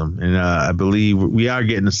awesome. And I believe we are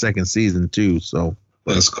getting a second season too. So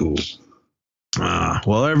that's cool.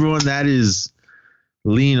 Well, everyone, that is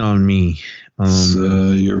Lean on Me.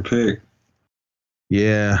 Your pick.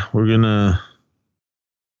 Yeah, we're going to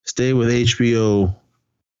stay with HBO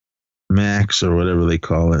Max or whatever they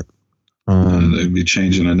call it. They'd be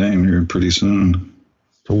changing the name here pretty soon.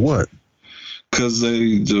 To what? Because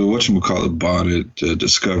whatchamacallit bought it,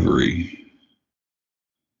 Discovery.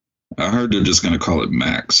 I heard they're just going to call it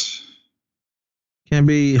Max. Can't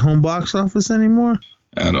be home box office anymore?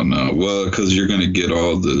 I don't know. Well, because you're going to get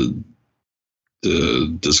all the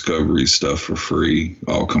Discovery stuff for free,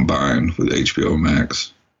 all combined with HBO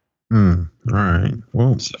Max. All right.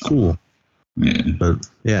 Well, cool. Yeah. But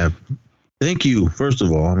yeah, thank you. First of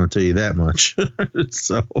all, I'm going to tell you that much.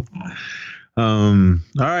 So, all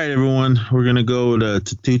right, everyone, we're going to go to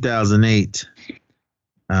 2008.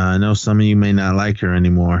 I know some of you may not like her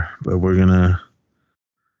anymore, but we're going to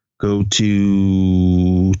go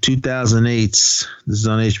to 2008's. This is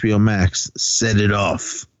on HBO Max. Set It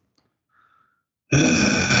Off.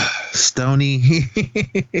 Stoney. Queen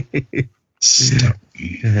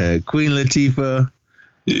Latifah.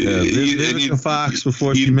 Vivica Fox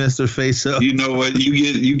before she messed her face up. You know what?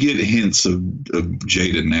 You get hints of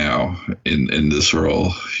Jada now in this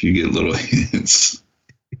role. You get little hints.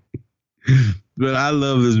 But I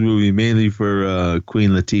love this movie mainly for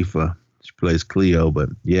Queen Latifah. She plays Cleo. But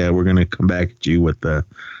yeah, we're gonna come back at you with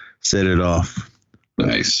Set It Off.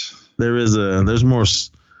 Nice. There's more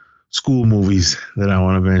school movies that I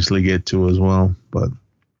want to eventually get to as well, but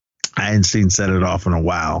I hadn't seen Set It Off in a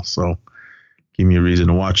while, so give me a reason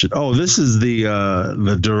to watch it. Oh, this is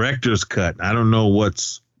the director's cut. I don't know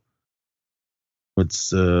what's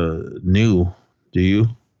new. Do you?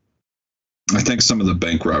 I think some of the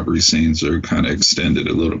bank robbery scenes are kind of extended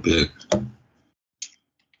a little bit.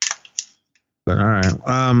 But all right,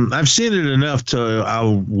 I've seen it enough to I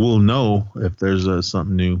will know if there's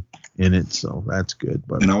something new in it, so that's good.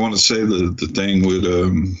 But and I want to say the thing with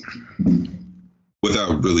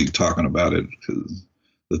without really talking about it, because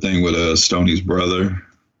the thing with Stoney's brother,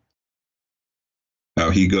 how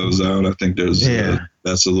he goes out, I think that's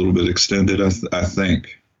a little bit extended. I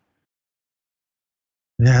think.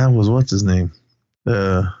 Yeah, that was what's his name?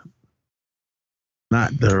 Not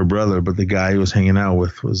her brother, but the guy he was hanging out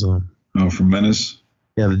with was from Menace.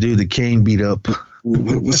 Yeah, the dude that Kane beat up.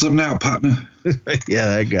 What's up now, partner?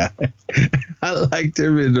 Yeah, that guy. I liked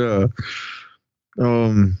him in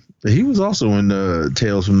he was also in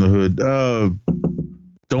Tales from the Hood.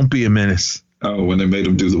 Don't Be a Menace. Oh, when they made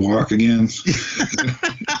him do the walk again.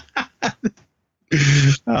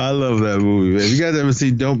 I love that movie, man. If you guys ever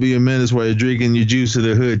seen Don't Be a Menace while you're drinking your juice in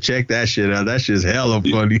the hood, check that shit out. That shit's hella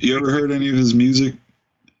funny. You ever heard any of his music?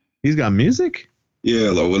 He's got music?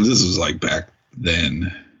 Yeah, well, this was like back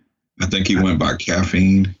then. I think he went by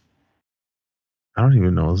Caffeine. I don't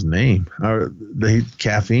even know his name.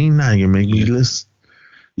 Caffeine? Now you're making me list.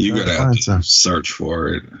 You gotta have to search for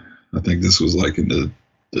it. I think this was like in the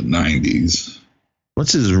 90s.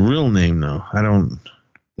 What's his real name, though? I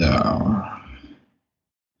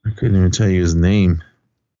couldn't even tell you his name.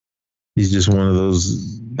 He's just one of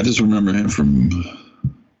those. I just remember him from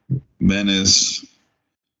Menace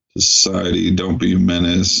to Society, Don't Be a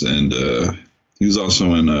Menace, and he was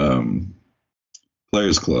also in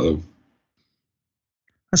Players Club.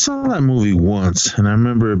 I saw that movie once, and I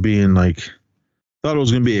remember it being like, thought it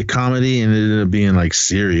was going to be a comedy, and it ended up being like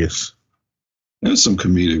serious. There's some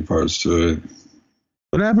comedic parts to it.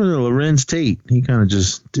 What happened to Lorenz Tate? He kind of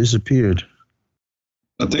just disappeared.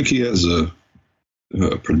 I think he has a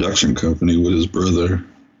production company with his brother.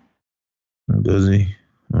 Oh, does he?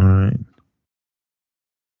 All right.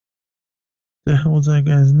 The hell was that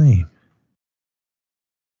guy's name?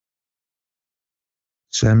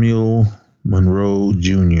 Samuel Monroe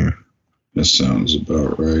Jr. That sounds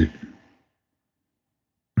about right.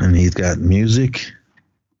 And he's got music.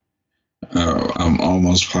 I'm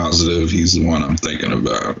almost positive he's the one I'm thinking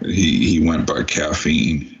about. He went by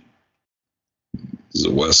Caffeine. He's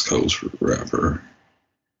a West Coast rapper.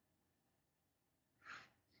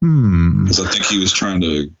 Because I think he was trying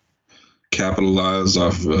to capitalize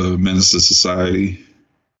off Menace to Society.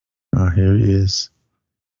 Oh, here he is.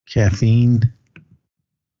 Caffeine.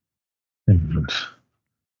 What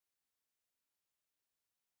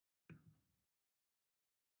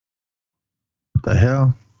the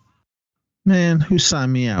hell? Man, who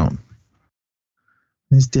signed me out?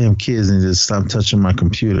 These damn kids need to stop touching my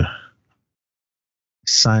computer.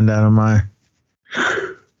 Signed out of my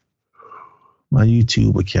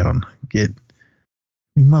YouTube account. Get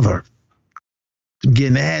mother. I'm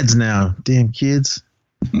getting ads now. Damn kids.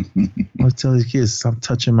 Let's tell these kids stop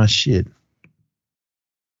touching my shit.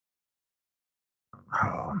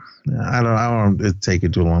 Oh, I don't take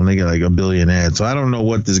it too long. They got like a billion ads, so I don't know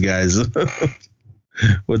what this guy's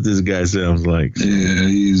what this guy sounds like. Yeah,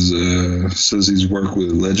 he's says he's worked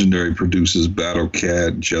with legendary producers Battle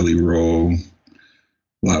Cat, Jelly Roll, a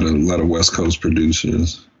lot of West Coast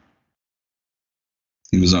producers.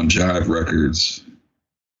 He was on Jive Records.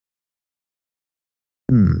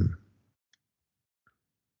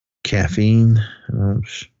 Caffeine.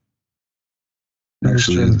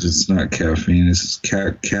 Actually, it's not Caffeine. It's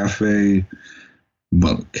Cafe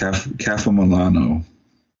Milano,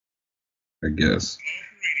 I guess.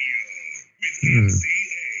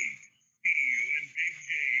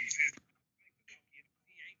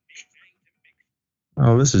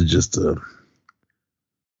 Oh, this is just a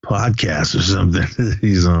podcast or something that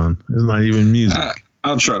he's on. It's not even music.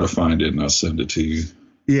 I'll try to find it and I'll send it to you.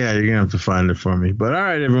 Yeah, you're going to have to find it for me. But all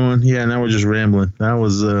right, everyone. Yeah, now we're just rambling. That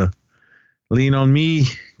was Lean on Me.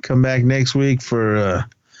 Come back next week for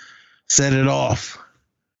Set It Off.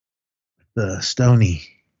 Stony.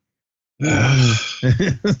 Love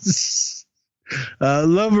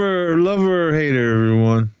her or hate her,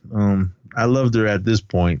 everyone. I loved her at this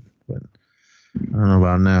point, but I don't know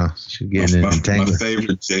about now. She's getting entangled. My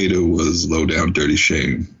favorite Jada was Low Down Dirty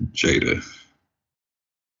Shame. Jada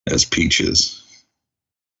as Peaches.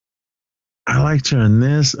 I liked her in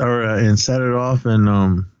this, or in Set It Off,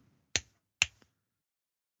 and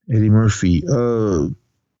Eddie Murphy. Was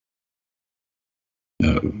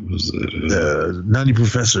it Nutty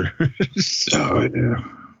Professor? Oh yeah,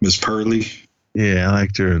 Miss Pearly. Yeah, I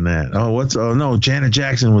liked her in that. Oh no, Janet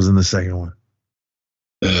Jackson was in the second one.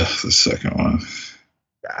 The second one.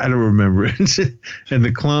 I don't remember it. And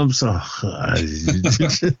the clumps. Oh,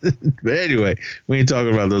 but anyway, we ain't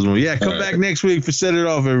talking about those movies. Yeah, come back next week for Set It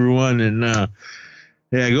Off, everyone. And go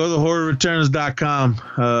to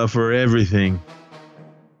horrorreturns.com for everything.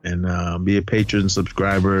 And be a patron,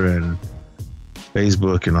 subscriber, and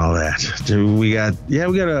Facebook and all that. We got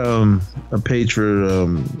a page for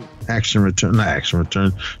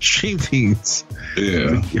Stream Fiends.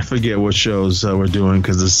 Yeah, I forget what shows we're doing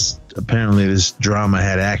because apparently this drama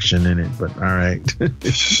had action in it. But all right,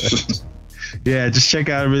 yeah, just check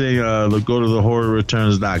out everything. Go to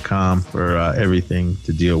thehorrorreturns.com for everything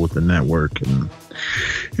to deal with the network. And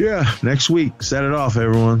yeah, next week, Set It Off,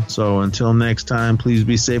 everyone. So until next time, please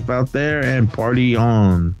be safe out there and party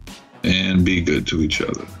on. And be good to each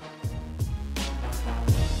other.